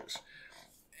adventures.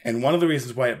 And one of the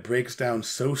reasons why it breaks down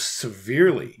so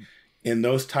severely in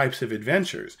those types of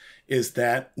adventures is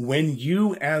that when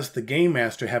you, as the game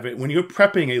master, when you're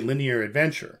prepping a linear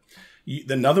adventure,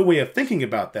 another way of thinking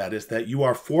about that is that you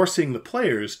are forcing the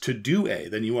players to do A,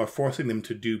 then you are forcing them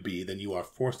to do B, then you are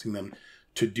forcing them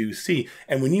to do C.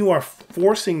 And when you are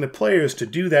forcing the players to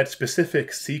do that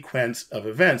specific sequence of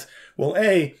events, well,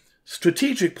 A,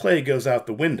 strategic play goes out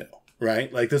the window,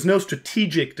 right? Like, there's no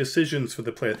strategic decisions for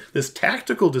the player. There's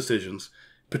tactical decisions,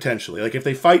 potentially. Like, if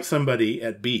they fight somebody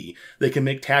at B, they can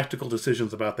make tactical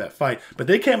decisions about that fight, but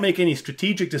they can't make any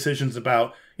strategic decisions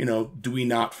about, do we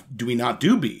not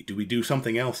do B? Do we do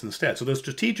something else instead? So those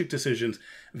strategic decisions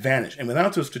vanish. And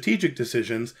without those strategic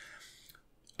decisions,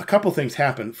 a couple things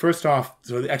happen. First off,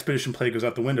 so the expedition play goes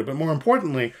out the window. But more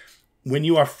importantly, when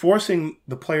you are forcing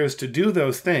the players to do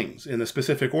those things in a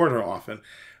specific order often,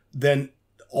 then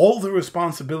all the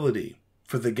responsibility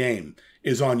for the game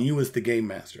is on you as the game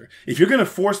master. If you're going to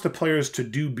force the players to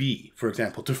do B, for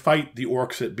example, to fight the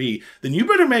orcs at B, then you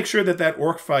better make sure that that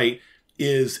orc fight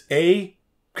is A,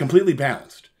 completely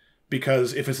balanced.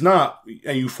 Because if it's not,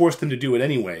 and you force them to do it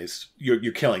anyways,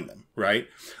 you're killing them, right?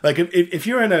 Like, if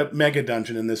you're in a mega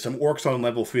dungeon and there's some orcs on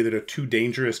level 3 that are too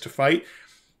dangerous to fight,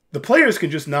 the players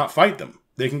can just not fight them.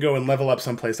 They can go and level up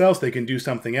someplace else. They can do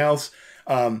something else.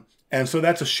 And so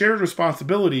that's a shared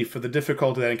responsibility for the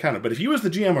difficulty of that encounter. But if you as the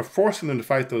GM are forcing them to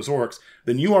fight those orcs,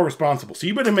 then you are responsible. So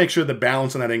you better make sure the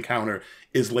balance in that encounter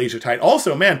is laser tight.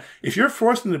 Also, man, if you're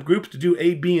forcing the groups to do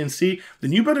A, B, and C,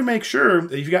 then you better make sure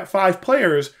that if you've got 5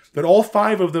 players, that all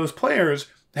 5 of those players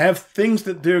have things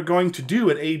that they're going to do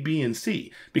at A, B, and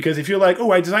C. Because if you're like,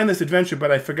 oh, I designed this adventure,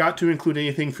 but I forgot to include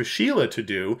anything for Sheila to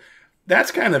do,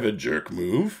 that's kind of a jerk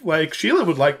move. Like, Sheila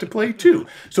would like to play too.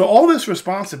 So all this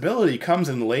responsibility comes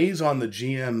and lays on the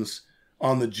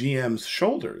GM's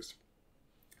shoulders.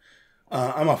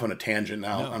 I'm off on a tangent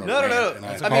now. No. And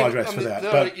I apologize for that.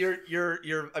 No, but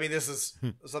you're. I mean, this is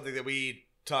something that we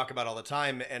talk about all the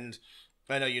time, and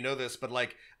I know you know this, but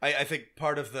like, I think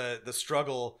part of the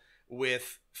struggle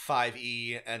with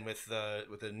 5e and with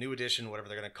the new edition, whatever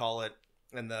they're going to call it,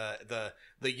 and the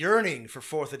yearning for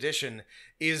 4th edition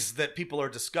is that people are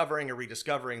discovering or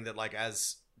rediscovering that, like,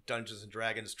 as Dungeons and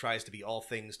Dragons tries to be all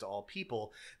things to all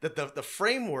people, that the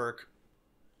framework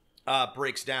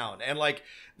breaks down. And like,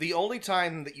 the only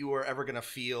time that you are ever going to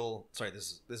feel, sorry,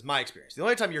 this is my experience, the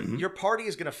only time your party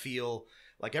is going to feel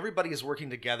like everybody is working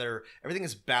together, everything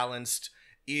is balanced,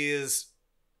 is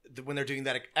when they're doing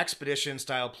that expedition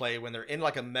style play, when they're in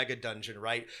like a mega dungeon,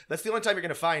 right? That's the only time you're going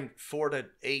to find 4 to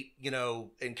 8,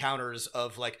 encounters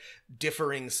of like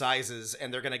differing sizes,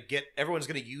 and everyone's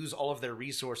going to use all of their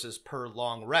resources per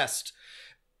long rest.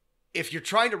 If you're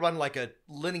trying to run like a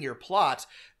linear plot,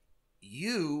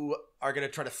 you are going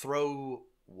to try to throw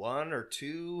 1 or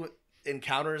 2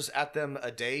 encounters at them a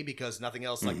day because nothing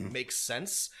else like makes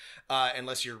sense,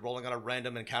 unless you're rolling on a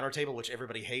random encounter table, which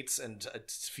everybody hates and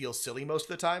feels silly most of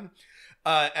the time.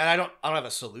 And I don't have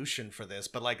a solution for this,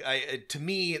 but like, to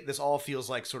me, this all feels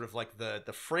like sort of like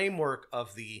the framework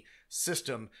of the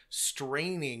system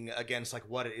straining against like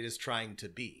what it is trying to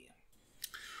be.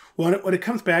 Well, what it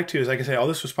comes back to is, like I say, all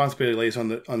this responsibility lays on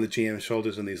the GM's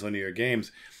shoulders in these linear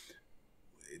games.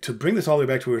 To bring this all the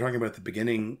way back to what we were talking about at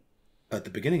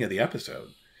the beginning of the episode,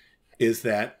 is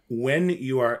that when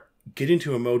you are getting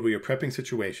to a mode where you're prepping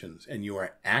situations and you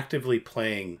are actively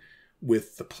playing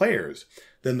with the players,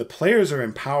 then the players are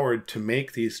empowered to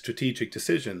make these strategic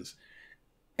decisions.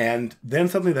 And then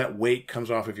suddenly that weight comes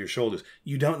off of your shoulders.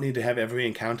 You don't need to have every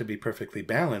encounter be perfectly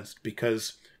balanced,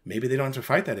 because maybe they don't have to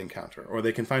fight that encounter, or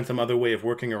they can find some other way of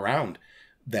working around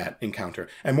that encounter.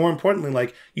 And more importantly,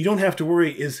 like, you don't have to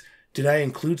worry, is did I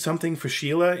include something for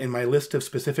Sheila in my list of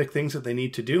specific things that they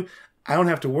need to do? I don't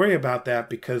have to worry about that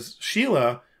because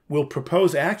Sheila will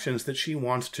propose actions that she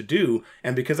wants to do.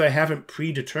 And because I haven't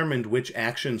predetermined which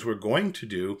actions we're going to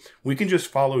do, we can just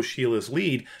follow Sheila's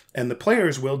lead. And the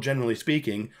players will, generally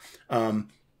speaking,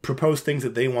 propose things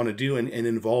that they want to do and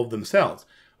involve themselves.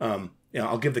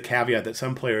 I'll give the caveat that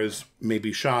some players may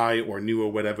be shy or new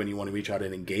or whatever, and you want to reach out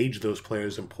and engage those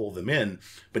players and pull them in.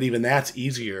 But even that's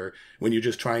easier when you're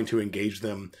just trying to engage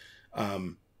them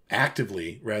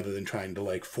actively rather than trying to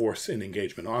like force an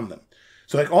engagement on them.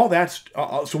 So like all that's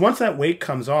so once that weight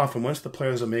comes off and once the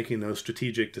players are making those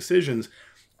strategic decisions,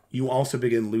 you also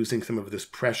begin losing some of this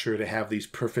pressure to have these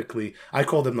perfectly, I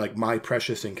call them like my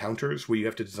precious encounters, where you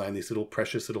have to design these little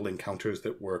precious little encounters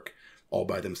that work all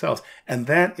by themselves. And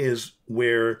that is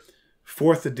where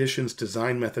 4th edition's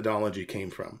design methodology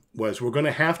came from, was we're going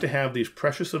to have these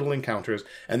precious little encounters,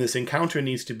 and this encounter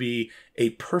needs to be a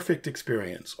perfect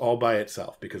experience all by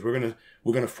itself, because we're going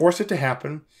to force it to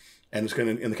happen. And it's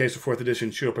going to, in the case of 4th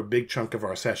edition, chew up a big chunk of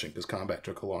our session, because combat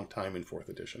took a long time in 4th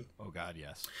edition. Oh, God,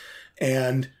 yes.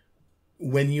 And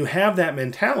when you have that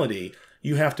mentality,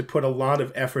 you have to put a lot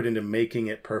of effort into making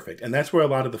it perfect. And that's where a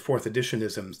lot of the 4th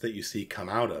editionisms that you see come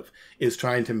out of, is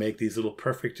trying to make these little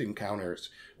perfect encounters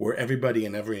where everybody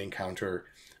in every encounter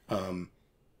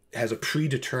has a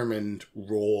predetermined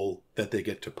role that they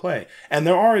get to play. And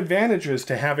there are advantages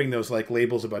to having those like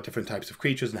labels about different types of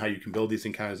creatures and how you can build these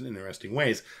encounters in interesting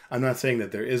ways. I'm not saying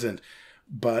that there isn't,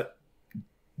 but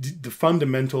the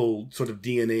fundamental sort of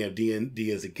DNA of D&D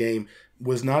as a game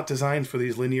was not designed for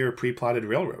these linear pre-plotted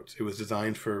railroads. It was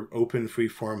designed for open,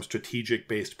 free-form,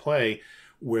 strategic-based play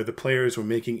where the players were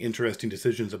making interesting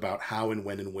decisions about how and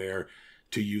when and where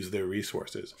to use their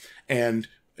resources. And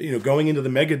going into the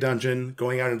mega dungeon,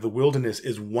 going out into the wilderness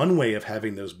is one way of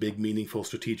having those big, meaningful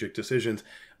strategic decisions.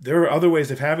 There are other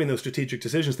ways of having those strategic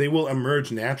decisions. They will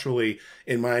emerge naturally,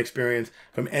 in my experience,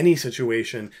 from any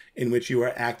situation in which you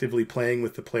are actively playing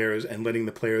with the players and letting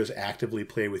the players actively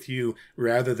play with you,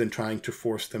 rather than trying to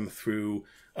force them through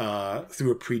a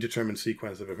predetermined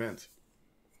sequence of events.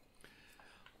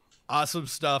 Awesome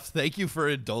stuff. Thank you for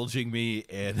indulging me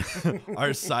in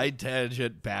our side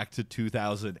tangent back to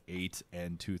 2008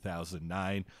 and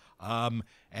 2009.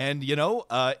 And,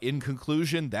 in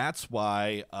conclusion, that's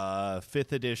why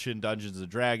 5th edition Dungeons &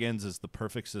 Dragons is the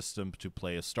perfect system to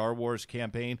play a Star Wars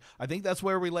campaign. I think that's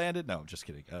where we landed. No, just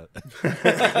kidding. No.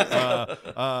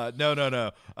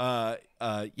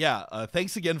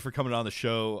 Thanks again for coming on the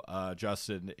show,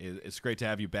 Justin. It's great to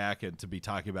have you back and to be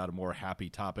talking about a more happy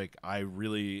topic. I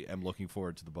really am looking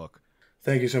forward to the book.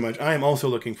 Thank you so much. I am also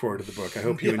looking forward to the book. I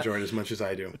hope you enjoy it as much as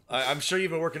I do. I'm sure you've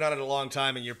been working on it a long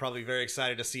time, and you're probably very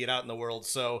excited to see it out in the world.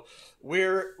 So we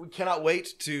cannot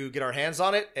wait to get our hands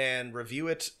on it and review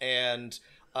it, and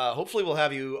hopefully we'll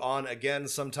have you on again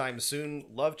sometime soon.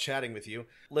 Love chatting with you.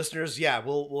 Listeners,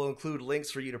 we'll include links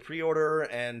for you to pre-order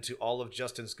and to all of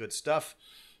Justin's good stuff.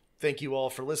 Thank you all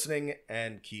for listening,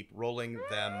 and keep rolling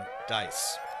them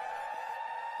dice.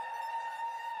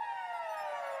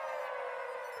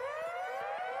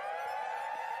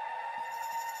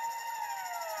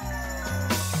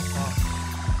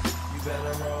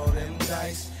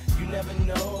 You never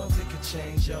know if it could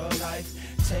change your life.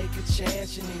 Take a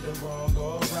chance, you're neither wrong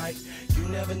or right. You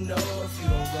never know if you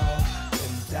don't roll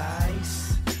them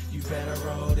dice. You better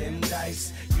roll them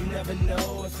dice. You never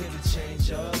know if it could change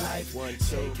your life.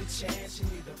 Take a chance,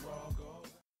 you're neither wrong or